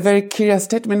a very curious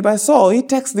statement by Saul. He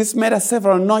takes this matter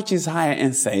several notches higher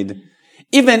and said,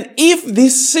 even if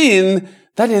this sin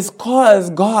that has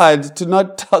caused God to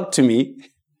not talk to me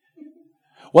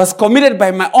was committed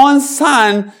by my own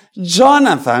son,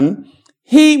 Jonathan,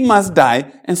 he must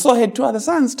die. And Saul had 2 other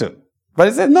sons too. But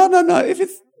he said, no. If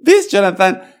it's this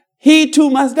Jonathan, he too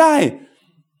must die.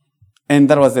 And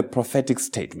that was a prophetic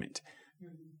statement.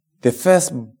 The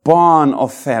firstborn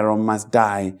of Pharaoh must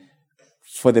die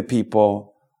for the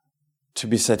people to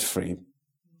be set free.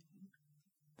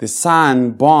 The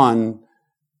son born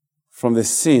from the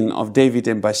sin of David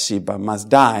and Bathsheba must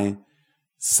die,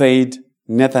 said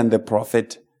Nathan the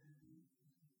prophet,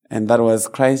 and that was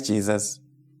Christ Jesus.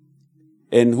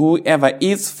 And whoever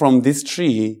eats from this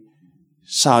tree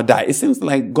shall die. It seems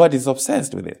like God is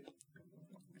obsessed with it.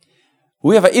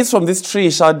 Whoever eats from this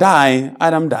tree shall die.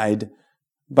 Adam died,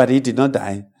 but he did not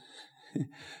die.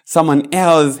 Someone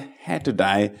else had to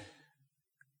die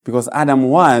because Adam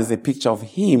was a picture of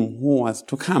him who was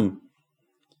to come.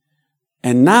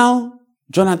 And now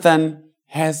Jonathan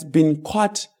has been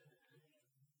caught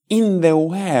in the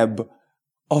web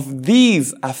of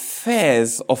these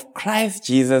affairs of Christ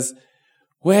Jesus,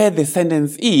 where the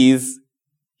sentence is,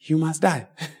 you must die.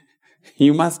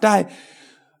 You must die.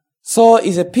 So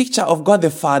it's a picture of God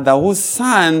the Father whose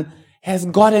Son has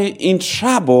gotten in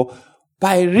trouble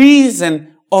by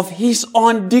reason of his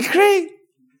own decree.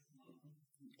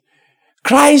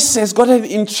 Christ has gotten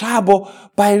in trouble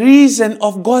by reason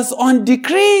of God's own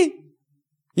decree.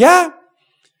 Yeah?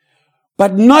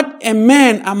 But not a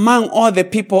man among all the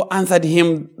people answered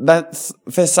him. That's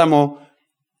 1 Samuel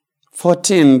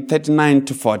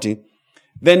 14:39-40.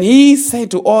 Then he said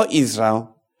to all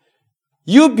Israel,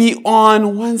 you be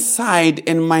on one side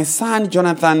and my son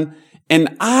Jonathan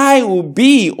and I will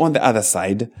be on the other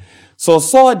side. So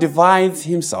Saul divides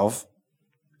himself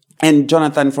and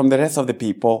Jonathan from the rest of the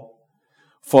people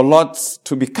for lots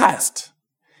to be cast.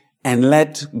 And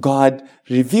let God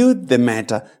reveal the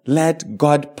matter. Let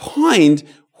God point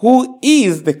who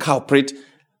is the culprit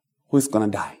who is going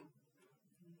to die.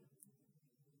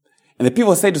 And the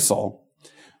people said to Saul,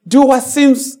 do what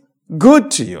seems good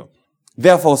to you.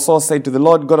 Therefore Saul said to the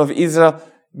Lord God of Israel,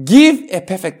 give a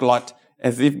perfect lot,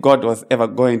 as if God was ever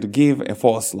going to give a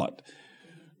false lot.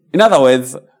 In other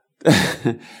words,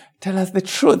 tell us the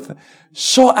truth.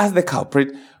 Show us the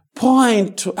culprit.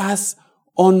 Point to us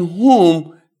on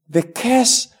whom the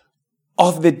curse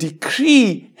of the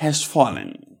decree has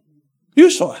fallen. You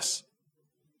show us.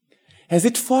 Has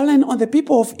it fallen on the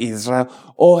people of Israel,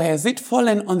 or has it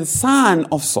fallen on the son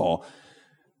of Saul?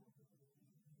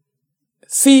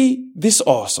 See this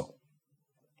also,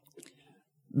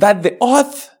 that the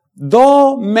oath,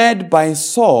 though made by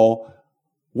Saul,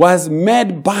 was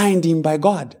made binding by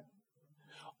God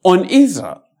on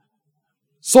Israel.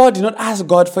 Saul did not ask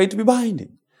God for it to be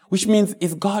binding, which means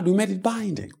it's God who made it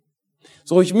binding.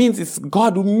 So which means it's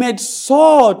God who made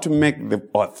Saul to make the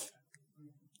oath.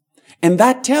 And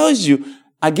that tells you,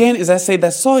 again, as I say,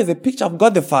 that Saul is a picture of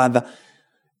God the Father.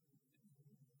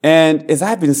 And as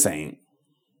I've been saying,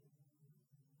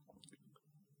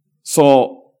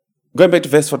 so going back to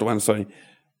verse 41,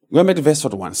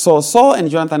 So Saul and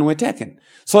Jonathan were taken.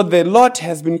 So the lot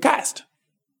has been cast.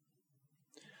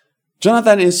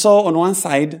 Jonathan and Saul on one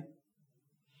side,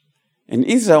 and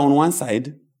Israel on one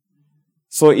side.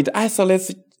 So it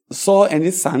isolates Saul and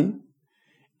his son,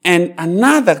 and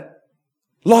another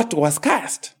lot was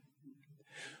cast.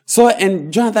 Saul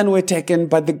and Jonathan were taken,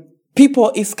 but the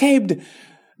people escaped.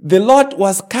 The lot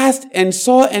was cast, and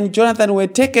Saul and Jonathan were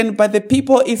taken, but the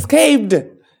people escaped.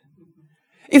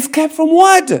 Escaped from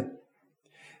what?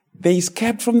 They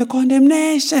escaped from the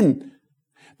condemnation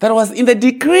that was in the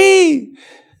decree.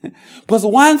 Because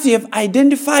once you have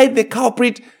identified the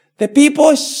culprit, the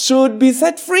people should be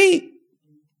set free.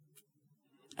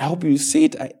 I hope you see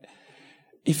it.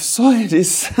 If Saul and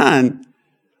his son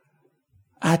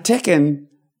are taken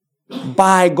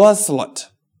by God's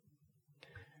lot,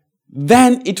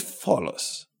 then it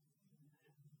follows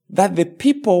that the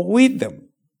people with them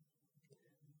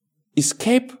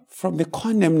escape from the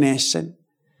condemnation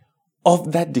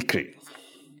of that decree.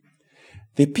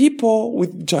 The people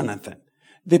with Jonathan,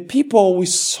 the people with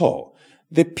Saul,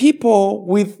 the people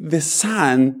with the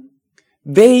Son,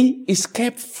 they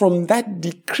escaped from that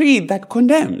decree that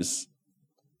condemns.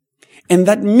 And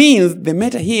that means the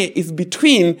matter here is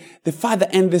between the Father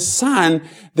and the Son.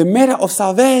 The matter of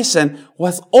salvation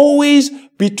was always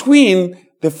between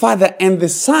the Father and the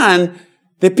Son.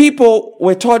 The people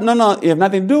were told, no, you have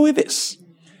nothing to do with this.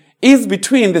 It's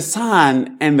between the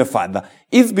Son and the Father.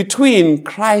 It's between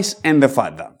Christ and the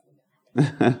Father.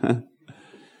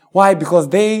 Why? Because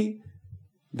the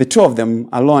two of them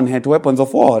alone had weapons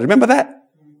of war. Remember that?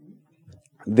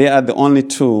 They are the only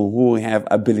two who have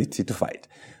ability to fight.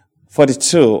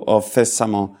 42 of 1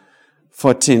 Samuel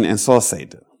 14, and Saul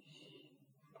said,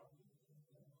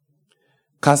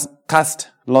 cast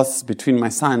lots between my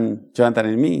son Jonathan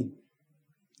and me.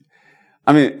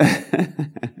 I mean,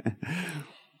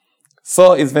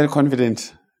 Saul is very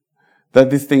confident that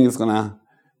this thing is going to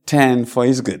turn for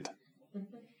his good.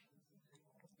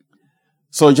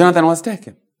 So Jonathan was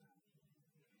taken.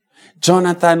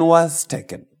 Jonathan was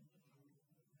taken.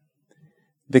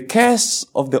 The curse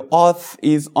of the oath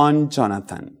is on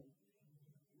Jonathan.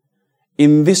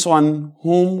 In this one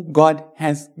whom God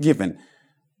has given,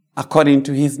 according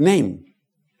to his name.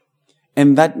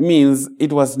 And that means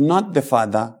it was not the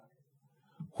Father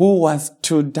who was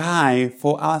to die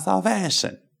for our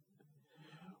salvation,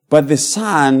 but the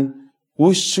Son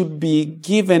who should be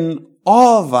given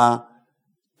over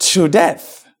to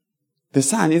death. The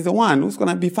Son is the one who's going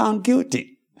to be found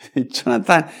guilty.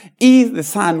 Jonathan is the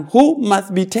Son who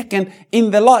must be taken in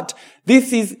the lot.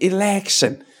 This is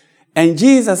election. And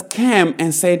Jesus came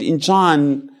and said in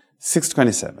John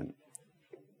 6:27,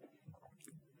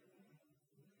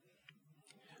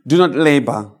 do not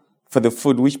labor for the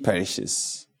food which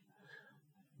perishes,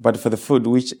 but for the food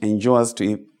which endures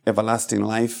to everlasting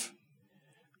life,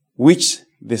 which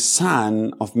the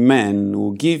Son of Man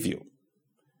will give you.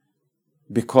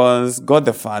 Because God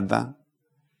the Father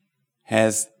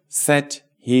has set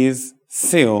his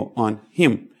seal on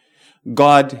him.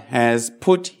 God has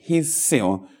put his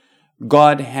seal.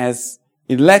 God has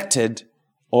elected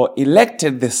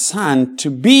the Son to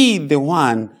be the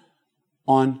one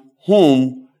on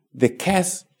whom the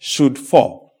curse should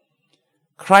fall.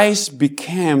 Christ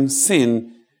became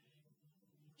sin.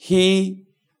 He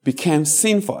became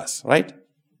sin for us, right?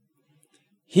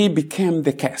 He became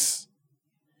the curse,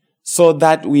 so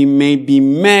that we may be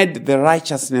made the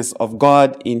righteousness of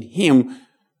God in him.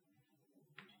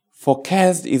 For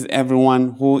cursed is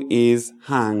everyone who is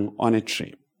hung on a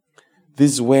tree.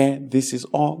 This is where this is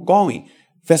all going.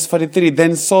 Verse 43,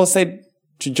 then Saul said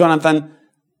to Jonathan,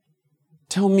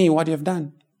 tell me what you have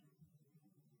done.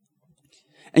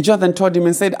 And Jonathan told him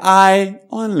and said, I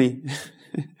only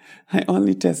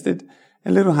tasted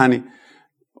a little honey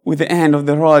with the end of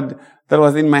the rod that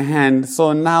was in my hand,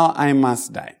 so now I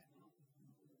must die.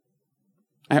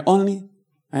 I only.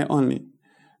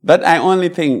 That I only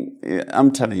thing,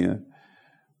 I'm telling you,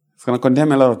 it's going to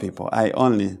condemn a lot of people. I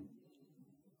only.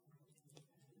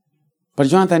 But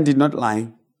Jonathan did not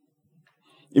lie,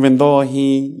 even though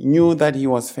he knew that he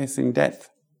was facing death.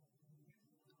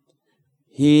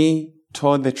 He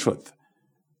told the truth.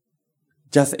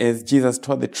 Just as Jesus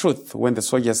told the truth when the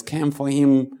soldiers came for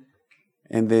him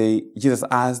and Jesus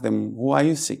asked them, who are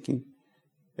you seeking?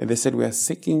 And they said, we are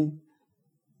seeking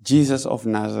Jesus of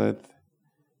Nazareth.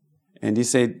 And he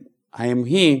said, I am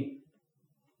he.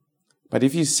 But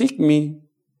if you seek me,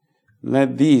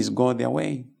 let these go their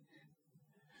way.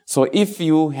 So if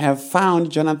you have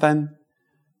found Jonathan,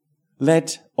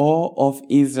 let all of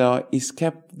Israel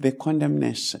escape the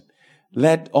condemnation.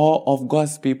 Let all of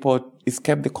God's people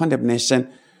escape the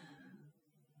condemnation.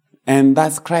 And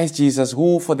that's Christ Jesus,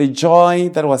 who for the joy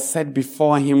that was set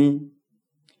before him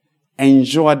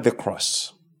endured the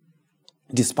cross,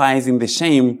 despising the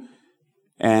shame,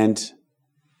 and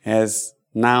has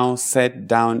now sat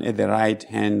down at the right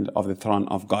hand of the throne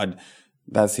of God.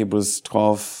 That's Hebrews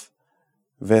 12,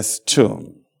 verse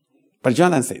 2. But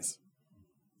Jonathan says,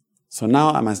 so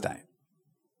now I must die.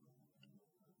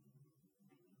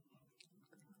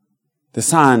 The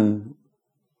Son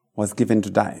was given to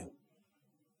die.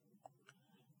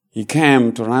 He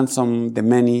came to ransom the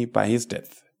many by his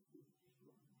death.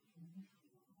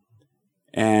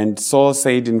 And Saul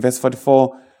said in verse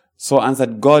 44, Saul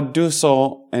answered, God do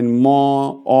so and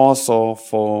more also,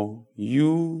 for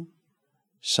you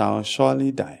shall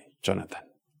surely die, Jonathan.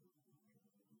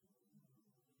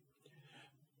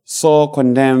 Saul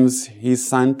condemns his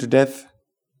son to death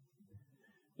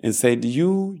and said,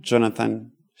 you,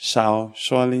 Jonathan, shall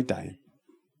surely die.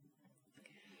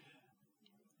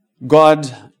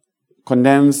 God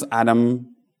condemns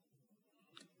Adam.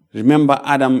 Remember,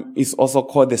 Adam is also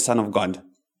called the Son of God.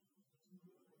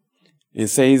 It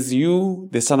says, you,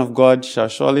 the Son of God, shall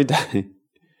surely die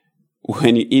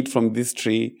when you eat from this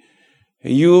tree.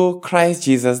 You, Christ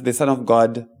Jesus, the Son of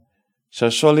God, shall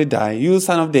surely die. You,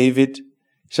 Son of David,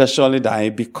 shall surely die,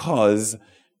 because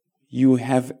you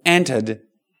have entered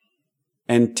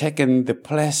and taken the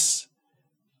place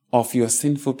of your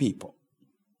sinful people.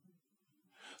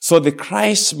 So the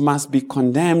Christ must be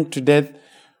condemned to death,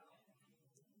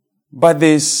 but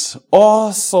there's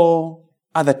also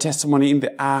other testimony in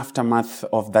the aftermath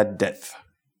of that death.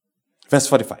 Verse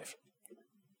 45.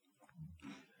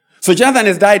 So Jonathan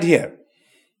has died here.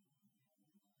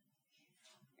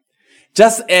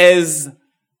 Just as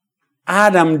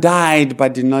Adam died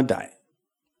but did not die.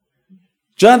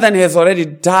 Jonathan has already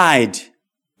died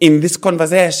in this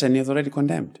conversation. He is already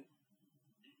condemned.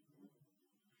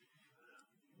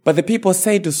 But the people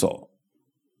say to Saul,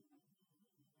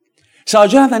 shall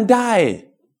Jonathan die,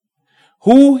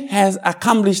 who has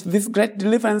accomplished this great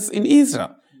deliverance in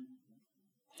Israel?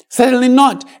 Certainly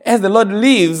not. As the Lord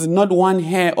lives, not one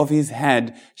hair of his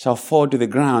head shall fall to the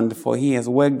ground, for he has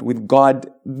worked with God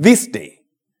this day.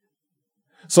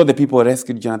 So the people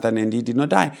rescued Jonathan, and he did not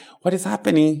die. What is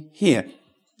happening here?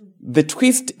 The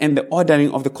twist and the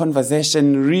ordering of the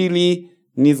conversation really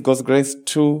needs God's grace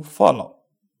to follow.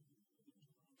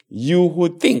 You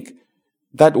would think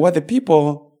that what the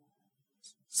people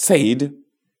said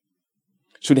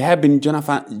should have been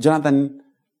Jonathan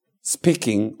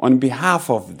speaking on behalf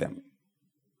of them.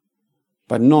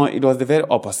 But no, it was the very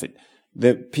opposite.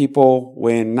 The people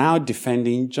were now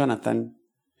defending Jonathan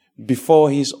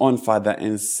before his own father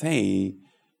and say,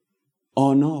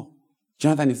 oh no,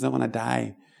 Jonathan is not going to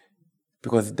die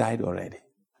because he died already.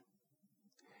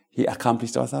 He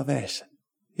accomplished our salvation.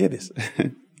 Hear this.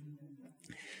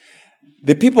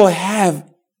 The people have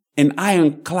an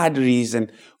ironclad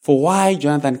reason for why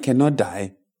Jonathan cannot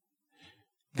die.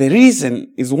 The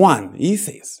reason is one, he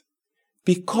says,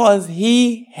 because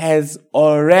he has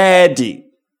already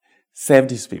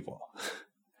saved his people.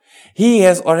 He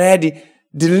has already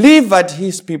delivered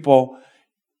his people.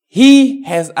 He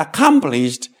has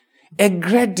accomplished a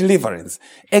great deliverance,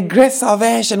 a great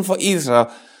salvation for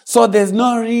Israel. So there's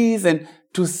no reason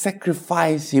to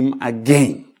sacrifice him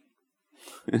again.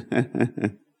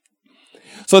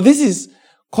 So this is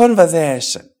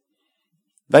conversation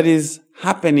that is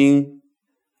happening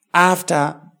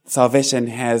after salvation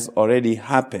has already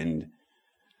happened.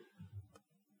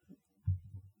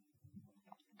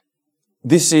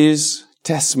 This is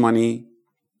testimony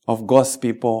of God's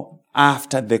people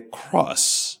after the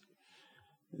cross.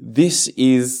 This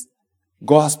is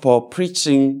gospel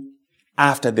preaching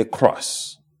after the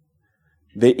cross.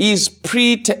 There is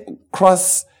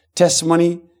pre-cross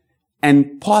testimony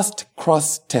and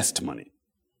post-cross testimony.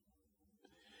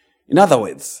 In other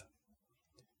words,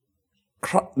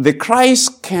 the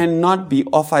Christ cannot be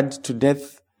offered to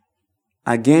death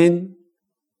again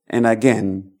and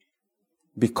again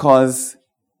because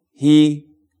he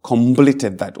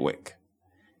completed that work.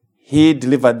 He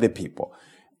delivered the people.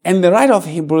 And the writer of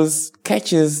Hebrews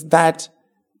catches that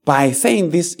by saying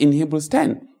this in Hebrews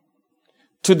 10.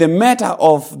 To the matter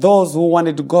of those who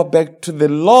wanted to go back to the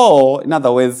law, in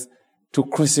other words, to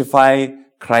crucify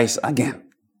Christ again.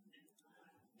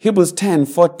 Hebrews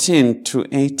 10:14 to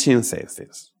 18 says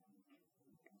this.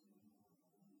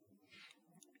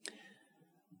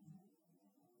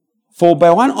 For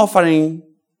by one offering,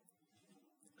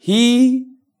 he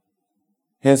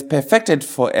has perfected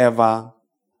forever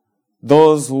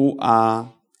those who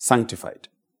are sanctified.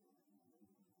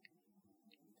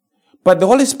 But the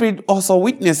Holy Spirit also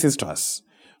witnesses to us.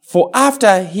 For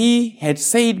after he had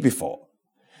said before,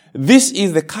 this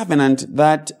is the covenant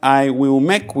that I will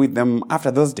make with them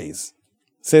after those days,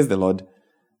 says the Lord.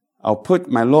 I'll put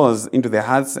my laws into their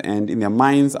hearts, and in their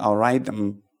minds I'll write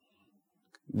them.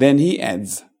 Then he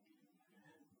adds,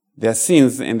 their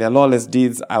sins and their lawless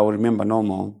deeds I will remember no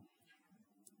more.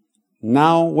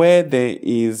 Now where there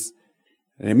is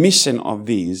remission of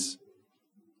these,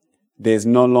 there is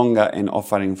no longer an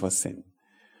offering for sin.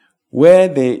 Where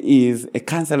there is a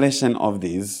cancellation of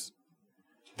these,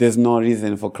 there's no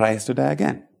reason for Christ to die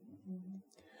again.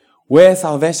 Where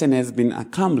salvation has been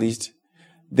accomplished,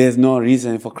 there's no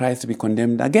reason for Christ to be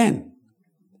condemned again.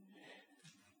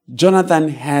 Jonathan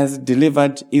has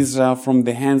delivered Israel from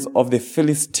the hands of the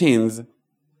Philistines,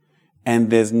 and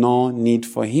there's no need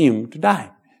for him to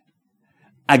die.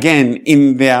 Again,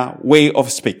 in their way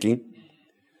of speaking,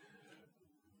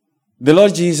 the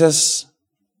Lord Jesus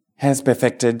has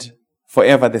perfected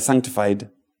forever the sanctified,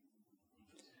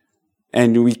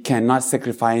 and we cannot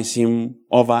sacrifice him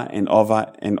over and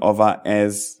over and over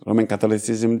as Roman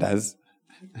Catholicism does.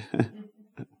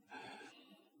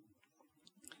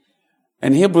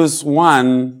 And Hebrews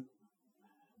 1,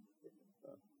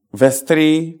 verse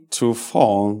 3 to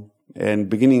 4, and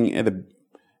beginning at the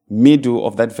middle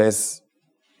of that verse,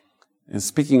 and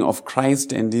speaking of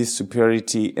Christ and his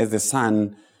superiority as the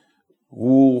Son,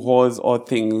 who holds all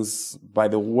things by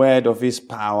the word of his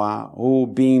power, who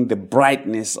being the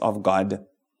brightness of God,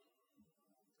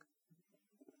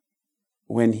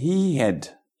 when he had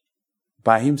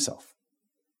by himself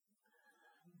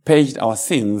purged our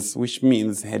sins, which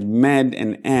means had made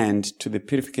an end to the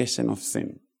purification of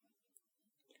sin,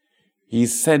 he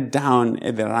sat down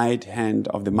at the right hand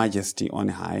of the Majesty on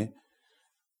high.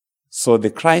 So the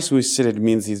Christ who is seated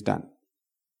means he's done.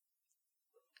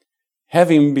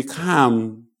 Having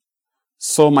become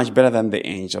so much better than the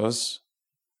angels,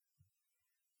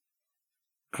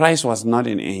 Christ was not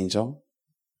an angel.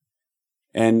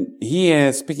 And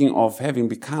here, speaking of having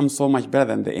become so much better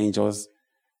than the angels,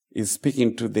 is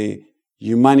speaking to the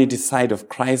humanity side of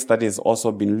Christ that has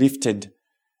also been lifted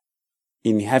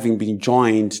in having been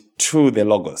joined to the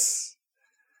Logos.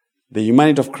 The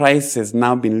humanity of Christ has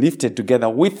now been lifted together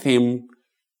with him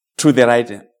to the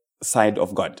right side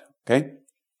of God. Okay?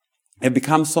 It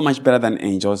becomes so much better than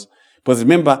angels. Because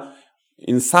remember,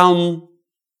 in Psalm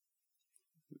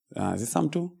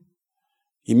 2?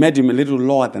 He made him a little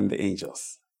lower than the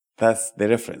angels. That's the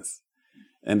reference.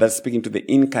 And that's speaking to the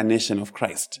incarnation of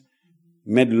Christ.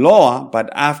 Made lower, but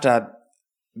after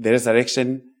the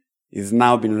resurrection, he's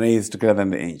now been raised together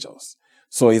than the angels.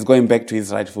 So he's going back to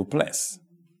his rightful place.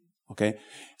 Okay?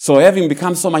 So having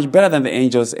become so much better than the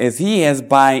angels, as he has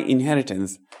by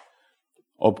inheritance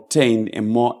obtained a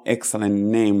more excellent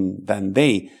name than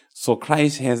they. So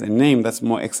Christ has a name that's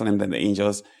more excellent than the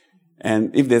angels.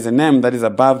 And if there's a name that is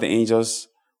above the angels,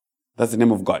 that's the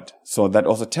name of God. So that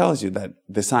also tells you that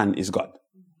the Son is God.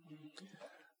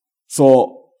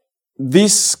 So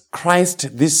this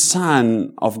Christ, this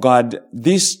Son of God,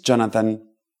 this Jonathan,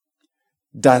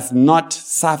 does not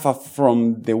suffer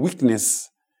from the weakness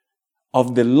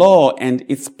of the law and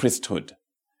its priesthood,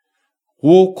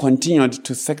 who continued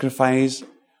to sacrifice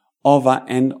over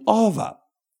and over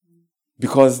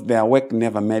because their work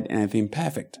never made anything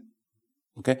perfect.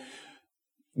 Okay?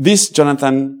 This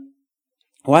Jonathan,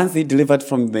 once he delivered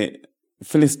from the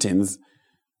Philistines,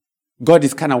 God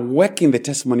is kind of working the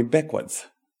testimony backwards.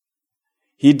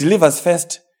 He delivers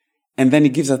first, and then he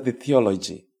gives us the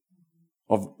theology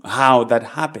of how that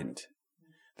happened.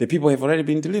 The people have already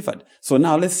been delivered. So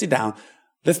now let's sit down.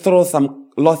 Let's throw some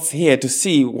lots here to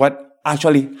see what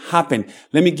actually happened.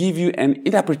 Let me give you an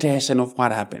interpretation of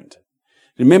what happened.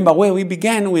 Remember where we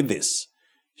began with this.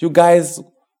 You guys,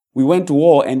 we went to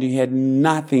war and you had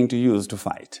nothing to use to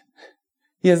fight.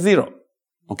 Here's zero.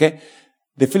 Okay?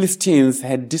 The Philistines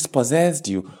had dispossessed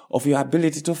you of your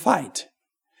ability to fight.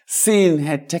 Sin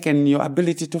had taken your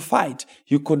ability to fight.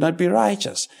 You could not be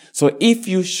righteous. So if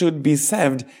you should be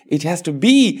saved, it has to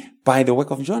be by the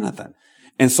work of Jonathan.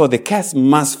 And so the curse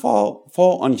must fall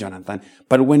on Jonathan.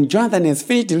 But when Jonathan has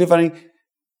finished delivering,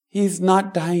 he's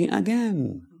not dying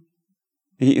again.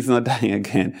 He is not dying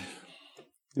again.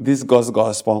 This God's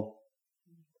gospel,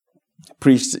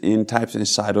 preached in types and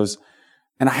shadows.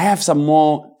 And I have some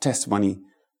more testimony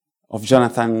of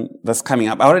Jonathan that's coming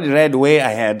up. I already read way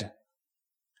ahead,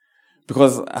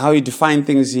 because how you define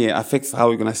things here affects how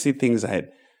you're going to see things ahead.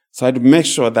 So I had to make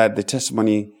sure that the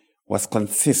testimony was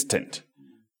consistent.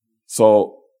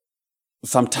 So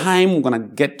sometime we're going to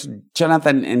get to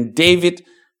Jonathan and David.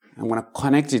 I'm going to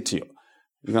connect it to you.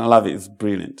 You're going to love it. It's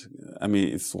brilliant. I mean,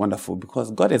 it's wonderful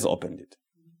because God has opened it.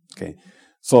 Okay.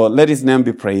 So let his name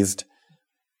be praised.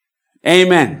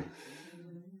 Amen.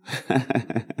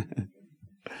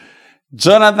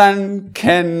 Jonathan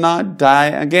cannot die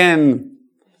again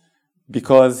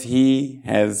because he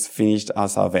has finished our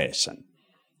salvation.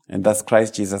 And that's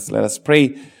Christ Jesus. Let us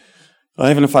pray. Our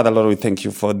Heavenly Father, Lord, we thank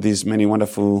you for these many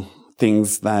wonderful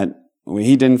things that were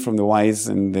hidden from the wise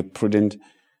and the prudent,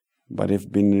 but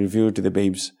have been revealed to the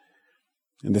babes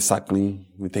and the suckling.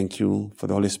 We thank you for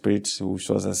the Holy Spirit who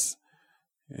shows us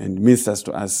and ministers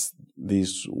to us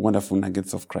these wonderful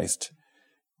nuggets of Christ.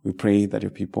 We pray that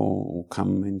your people will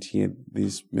come and hear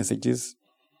these messages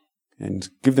and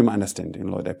give them understanding,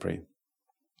 Lord, I pray.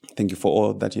 Thank you for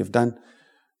all that you have done.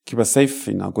 Keep us safe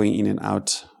in our going in and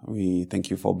out. We thank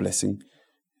you for blessing.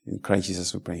 In Christ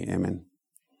Jesus we pray. Amen.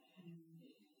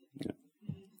 Yeah.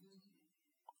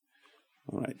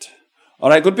 All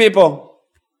right, good people.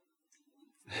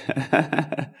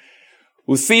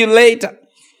 We'll see you later.